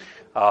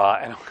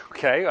 And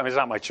okay, it's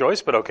not my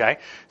choice, but okay.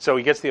 So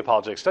he gets the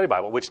Apologetics Study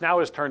Bible, which now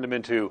has turned him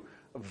into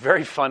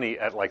very funny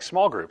at like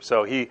small groups.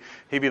 So he'd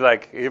be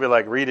like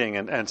reading,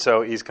 and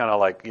so he's kind of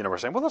like, we're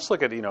saying, well, let's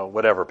look at,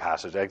 whatever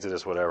passage,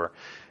 Exodus, whatever.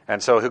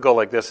 And so he'll go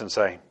like this and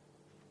say,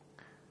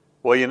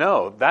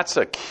 well, that's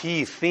a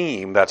key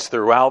theme that's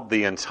throughout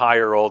the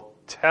entire Old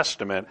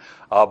Testament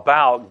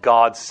about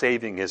God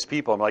saving his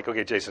people. I'm like,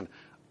 okay, Jason,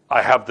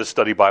 I have the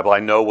study Bible.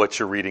 I know what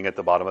you're reading at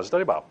the bottom of the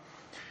study Bible.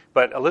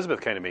 But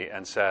Elizabeth came to me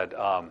and said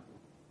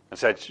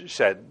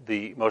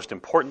the most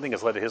important thing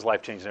that's led to his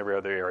life change in every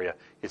other area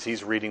is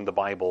he's reading the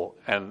Bible,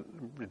 and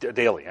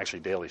daily,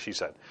 she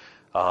said.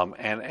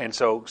 And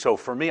so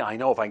for me, I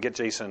know if I can get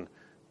Jason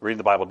reading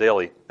the Bible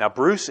daily. Now,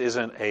 Bruce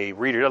isn't a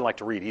reader. He doesn't like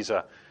to read. He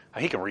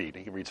can read.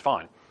 He reads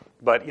fine.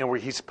 But,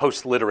 he's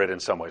post-literate in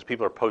some ways. We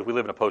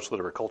live in a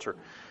post-literate culture.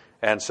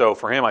 And so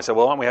for him, I said,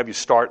 well, why don't we have you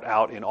start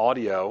out in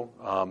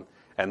audio?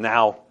 And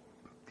now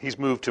he's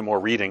moved to more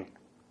reading.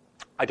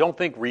 I don't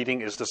think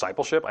reading is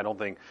discipleship. I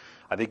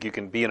think you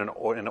can be in an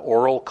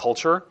oral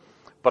culture,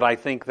 But I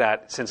think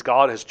that since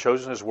God has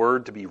chosen His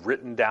Word to be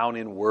written down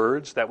in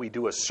words, that we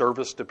do a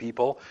service to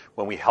people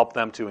when we help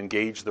them to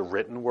engage the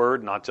written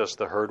Word, not just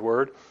the heard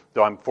Word.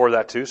 Though I'm for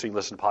that too, so you can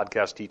listen to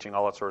podcasts, teaching,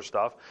 all that sort of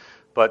stuff.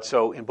 But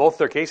so in both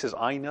their cases,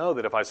 I know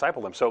that if I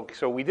disciple them,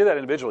 so we did that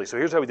individually. So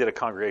here's how we did it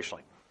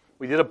congregationally.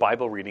 We did a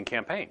Bible reading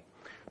campaign.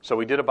 So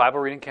we did a Bible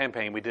reading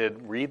campaign. We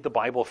did Read the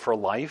Bible for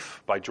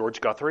Life by George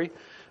Guthrie.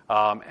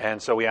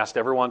 And so we asked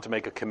everyone to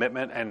make a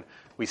commitment, and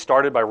we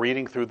started by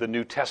reading through the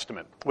New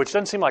Testament, which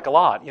doesn't seem like a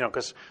lot,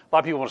 because a lot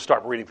of people want to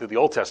start reading through the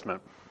Old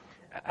Testament.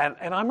 And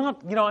I'm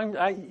not, I don't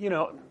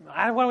know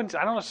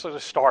how to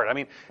start. I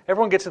mean,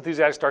 everyone gets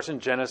enthusiastic, starts in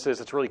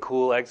Genesis. It's really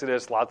cool.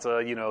 Exodus, lots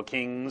of,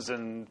 kings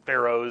and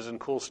pharaohs and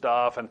cool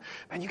stuff. And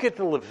you get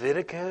to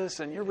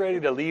Leviticus, and you're ready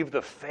to leave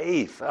the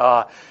faith.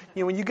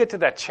 When you get to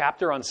that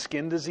chapter on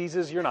skin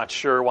diseases, you're not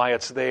sure why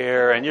it's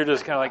there, and you're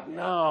just kind of like,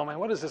 no, man,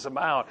 what is this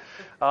about?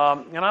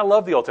 And I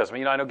love the Old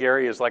Testament. I know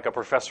Gary is like a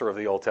professor of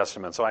the Old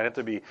Testament, so I have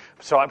to be.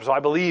 So I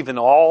believe in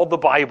all the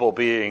Bible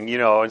being,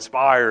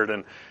 inspired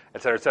and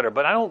et cetera, et cetera.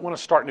 But I don't want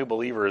to start new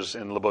believers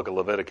in the book of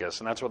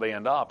Leviticus, and that's where they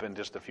end up in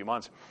just a few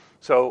months.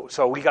 So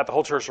we got the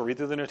whole church to read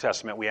through the New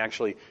Testament. We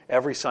actually,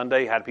 every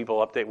Sunday, had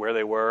people update where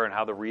they were and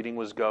how the reading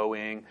was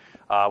going.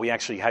 We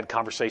actually had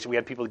conversation. We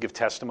had people give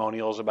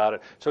testimonials about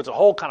it. So it's a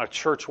whole kind of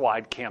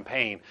church-wide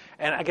campaign.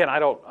 And again, I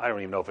don't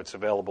even know if it's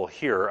available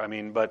here. I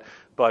mean, but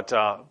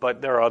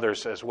there are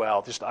others as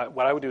well.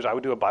 What I would do is I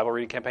would do a Bible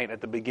reading campaign at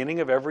the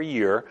beginning of every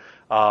year,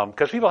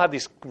 because people have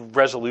these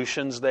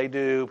resolutions they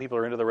do. People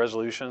are into the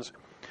resolutions.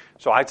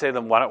 So I'd say to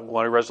them, why don't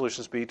one of your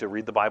resolutions be to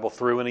read the Bible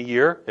through in a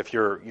year, if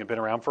you've been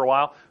around for a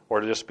while, or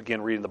to just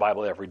begin reading the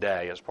Bible every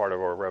day as part of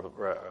our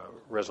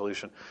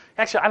resolution.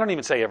 Actually, I don't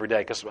even say every day,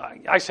 because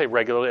I say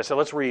regularly. I say,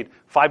 let's read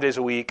 5 days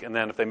a week, and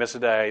then if they miss a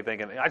day,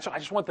 I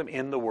just want them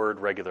in the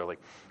Word regularly.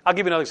 I'll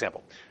give you another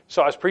example.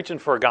 So I was preaching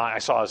for a guy. I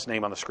saw his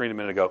name on the screen a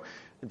minute ago.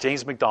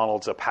 James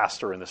McDonald's a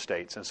pastor in the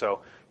States, and so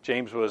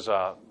James was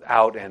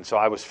out, and so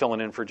I was filling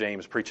in for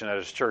James, preaching at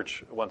his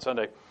church one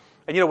Sunday.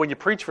 And when you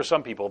preach for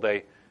some people,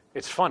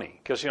 it's funny,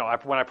 because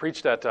when I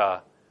preached at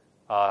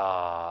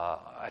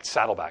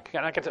Saddleback,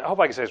 and I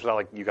hope I can say this without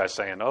like you guys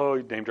saying, "Oh,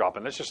 name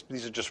dropping."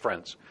 These are just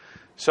friends.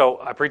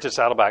 So I preach at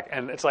Saddleback,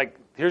 and it's like,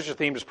 here's your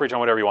theme: just preach on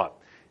whatever you want.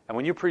 And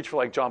when you preach for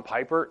like John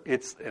Piper,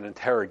 it's an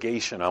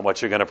interrogation on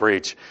what you're going to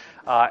preach,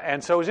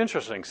 and so it was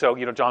interesting. So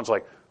John's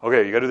like,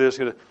 "Okay, you got to do this."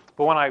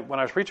 But when I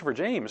was preaching for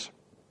James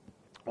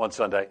one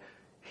Sunday,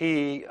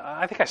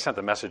 I think I sent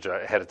the message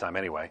ahead of time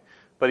anyway,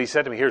 but he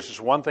said to me, "Here's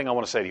just one thing I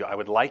want to say to you. I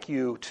would like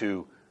you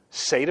to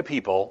say to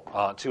people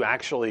to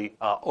actually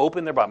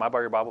open their Bible." Might I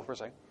borrow your Bible for a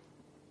second?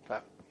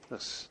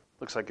 This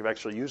looks like you've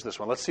actually used this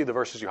one. Let's see the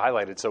verses you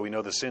highlighted so we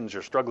know the sins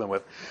you're struggling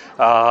with.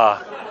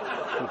 The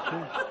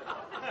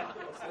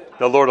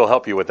Lord will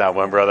help you with that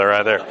one, brother,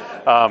 right there.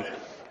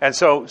 And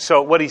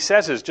so what he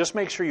says is just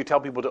make sure you tell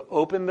people to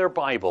open their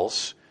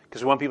Bibles,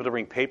 because we want people to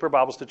bring paper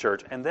Bibles to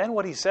church. And then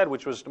what he said,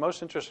 which was the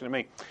most interesting to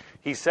me,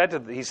 he said to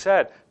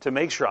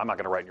make sure, I'm not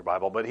going to write in your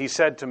Bible, but he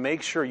said to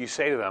make sure you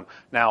say to them,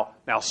 now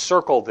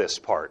circle this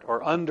part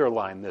or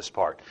underline this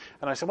part.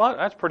 And I said, well,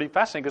 that's pretty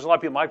fascinating, because a lot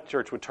of people in my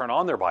church would turn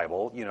on their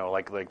Bible,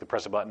 like they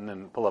press a button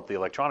and pull up the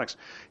electronics.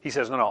 He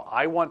says, no,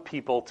 I want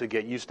people to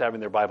get used to having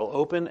their Bible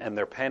open and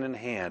their pen in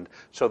hand,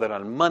 so that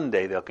on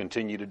Monday they'll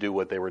continue to do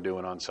what they were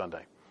doing on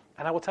Sunday.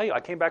 And I will tell you, I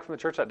came back from the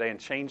church that day and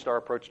changed our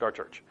approach to our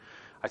church.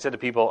 I said to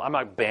people, I'm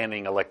not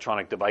banning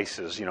electronic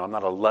devices. I'm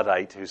not a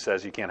Luddite who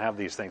says you can't have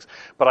these things.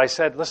 But I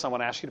said, listen, I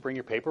want to ask you to bring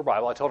your paper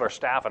Bible. I told our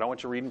staff, I don't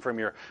want you reading from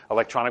your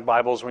electronic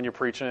Bibles when you're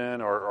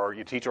preaching or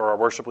you teach, or our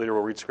worship leader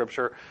will read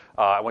Scripture.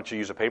 I want you to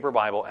use a paper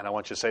Bible, and I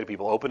want you to say to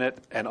people, open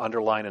it and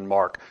underline and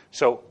mark.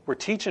 So we're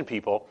teaching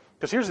people,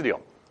 because here's the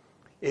deal.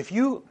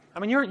 You're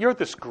at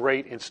this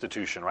great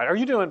institution, right?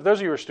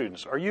 Those are your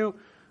students, are you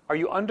I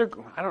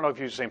don't know if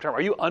you use the same term,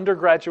 are you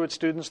undergraduate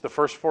students the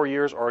first 4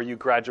 years, or are you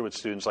graduate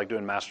students like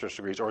doing master's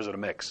degrees, or is it a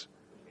mix?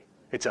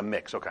 It's a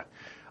mix, okay.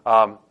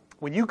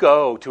 When you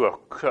go to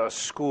a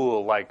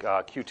school like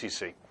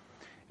QTC,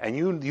 and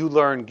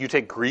you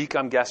take Greek,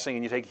 I'm guessing,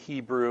 and you take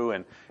Hebrew,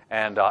 and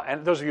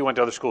those of you who went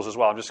to other schools as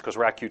well, just because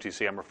we're at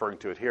QTC, I'm referring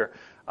to it here,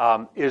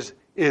 is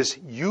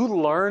you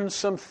learn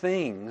some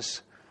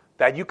things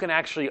that you can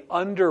actually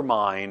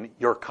undermine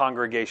your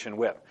congregation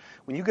with.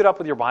 When you get up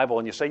with your Bible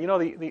and you say,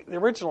 the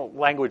original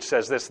language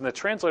says this, and the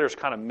translators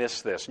kind of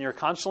miss this, and you're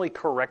constantly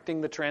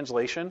correcting the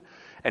translation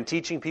and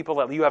teaching people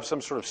that you have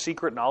some sort of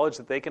secret knowledge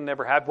that they can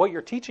never have, what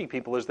you're teaching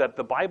people is that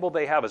the Bible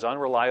they have is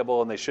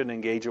unreliable and they shouldn't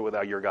engage it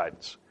without your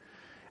guidance.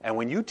 And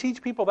when you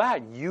teach people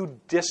that, you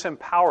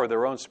disempower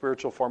their own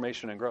spiritual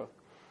formation and growth.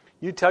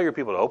 You tell your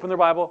people to open their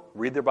Bible,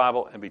 read their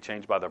Bible, and be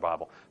changed by their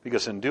Bible.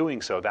 Because in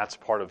doing so, that's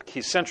part of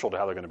central to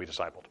how they're going to be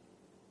discipled.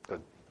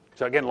 Good.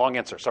 So again, long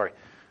answer. Sorry.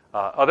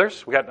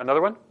 Others? We got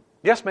another one?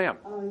 Yes, ma'am.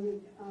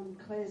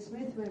 Claire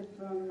Smith. We're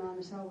from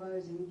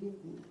Salvo's in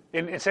Gympie.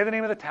 And say the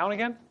name of the town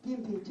again?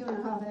 Gympie,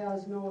 2.5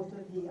 hours north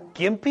of here.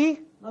 Gympie?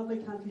 Lovely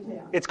country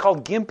town. It's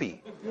called Gympie.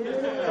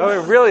 Yeah.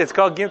 Oh, really? It's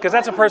called Gympie? Because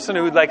that's a person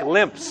who, like,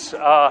 limps.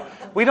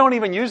 We don't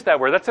even use that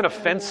word. That's an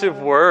offensive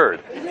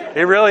word.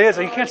 It really is.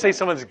 You can't say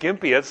someone's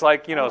gimpy. It's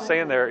like,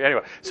 saying they're...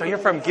 Anyway, so you're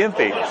from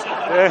Gympie.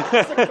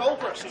 It's a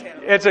gold rush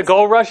town. It's a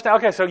gold rush town.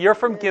 Okay, so you're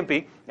from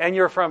Gympie, and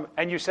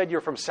you said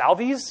you're from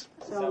Salvies?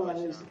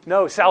 Salvo's.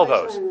 No,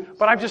 Salvos.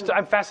 But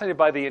I'm fascinated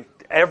by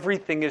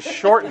everything is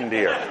shortened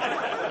here.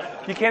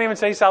 You can't even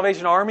say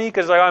Salvation Army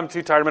because I'm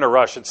too tired. I'm in a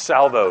rush. It's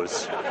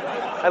Salvos.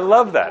 I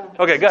love that.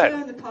 Okay, go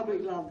ahead. The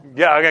public love.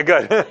 Yeah. Okay.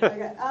 Good.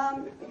 Okay.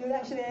 You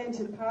actually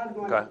answered part of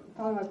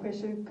my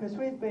question, because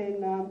we've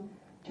been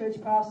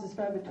church pastors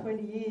for over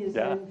 20 years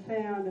and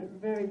found it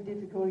very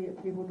difficult to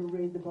get people to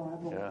read the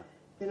Bible. Yeah.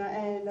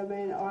 And I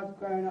mean, I've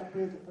grown up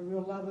with a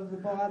real love of the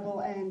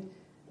Bible and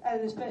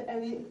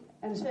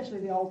especially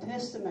the Old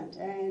Testament,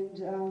 and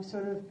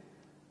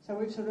so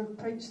we've sort of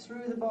preached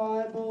through the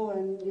Bible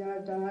and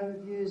done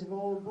overviews of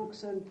all the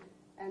books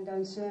and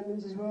done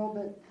sermons as well,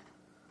 but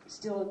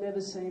still it never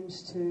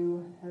seems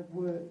to have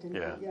worked. And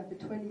for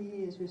 20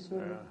 years we've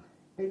sort of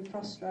been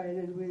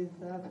frustrated with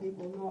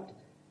people not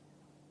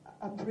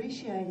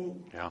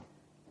appreciating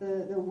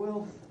the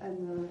wealth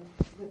and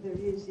that there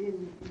is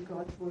in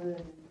God's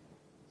Word.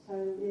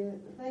 So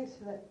thanks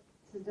for that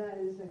today.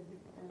 There's a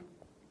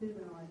bit of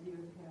an idea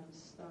of how to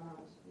start.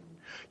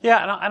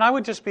 Yeah, and I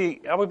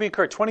would be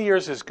correct. 20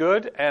 years is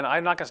good, and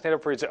I'm not going to stand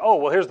up for you and say, oh,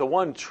 well, here's the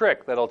one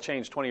trick that'll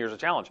change 20 years of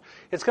challenge.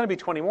 It's going to be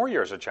 20 more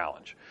years of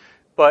challenge.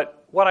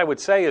 But what I would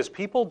say is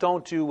people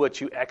don't do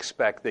what you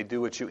expect, they do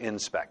what you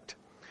inspect.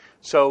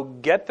 So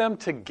get them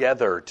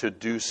together to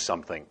do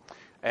something.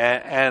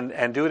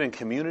 And do it in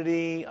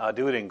community,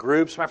 do it in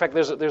groups. Matter of fact,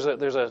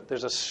 there's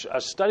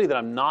a study that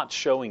I'm not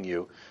showing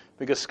you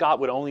because Scott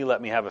would only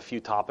let me have a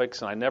few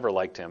topics, and I never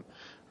liked him.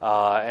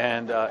 But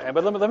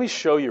let me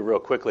show you real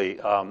quickly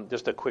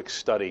just a quick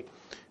study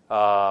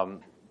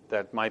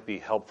that might be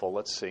helpful.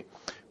 Let's see,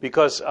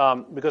 because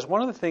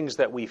one of the things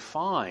that we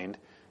find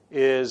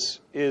is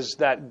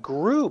that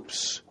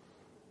groups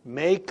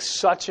make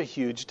such a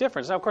huge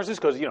difference. Now, of course, this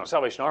goes,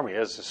 Salvation Army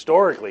has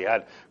historically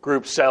had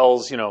group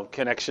cells,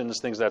 connections,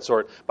 things of that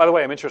sort. By the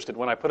way, I'm interested.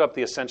 When I put up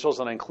the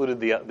essentials and I included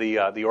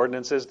the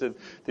ordinances, did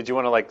you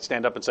want to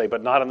stand up and say,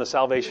 but not in the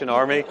Salvation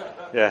Army?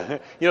 Yeah.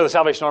 The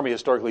Salvation Army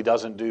historically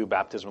doesn't do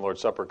baptism and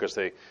Lord's Supper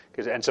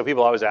and so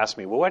people always ask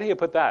me, well, why do you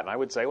put that? And I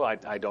would say, well,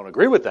 I don't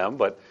agree with them,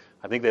 but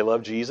I think they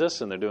love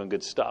Jesus and they're doing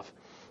good stuff.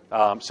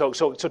 So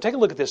take a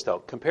look at this, though.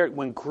 Compare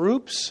when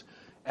groups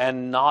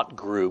and not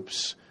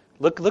groups.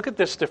 Look at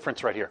this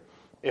difference right here.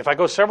 If I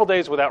go several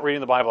days without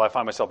reading the Bible, I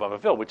find myself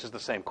unfulfilled, which is the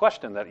same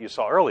question that you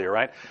saw earlier,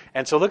 right?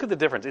 And so look at the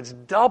difference. It's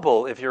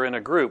double if you're in a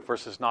group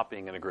versus not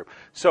being in a group.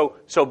 So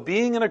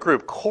being in a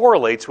group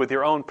correlates with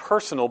your own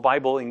personal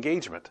Bible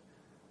engagement.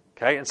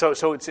 Okay? And so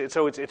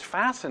it's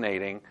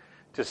fascinating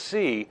to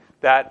see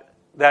that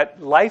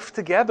life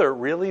together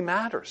really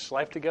matters.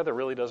 Life together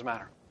really does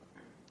matter.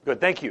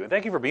 Good. Thank you.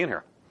 Thank you for being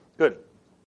here. Good.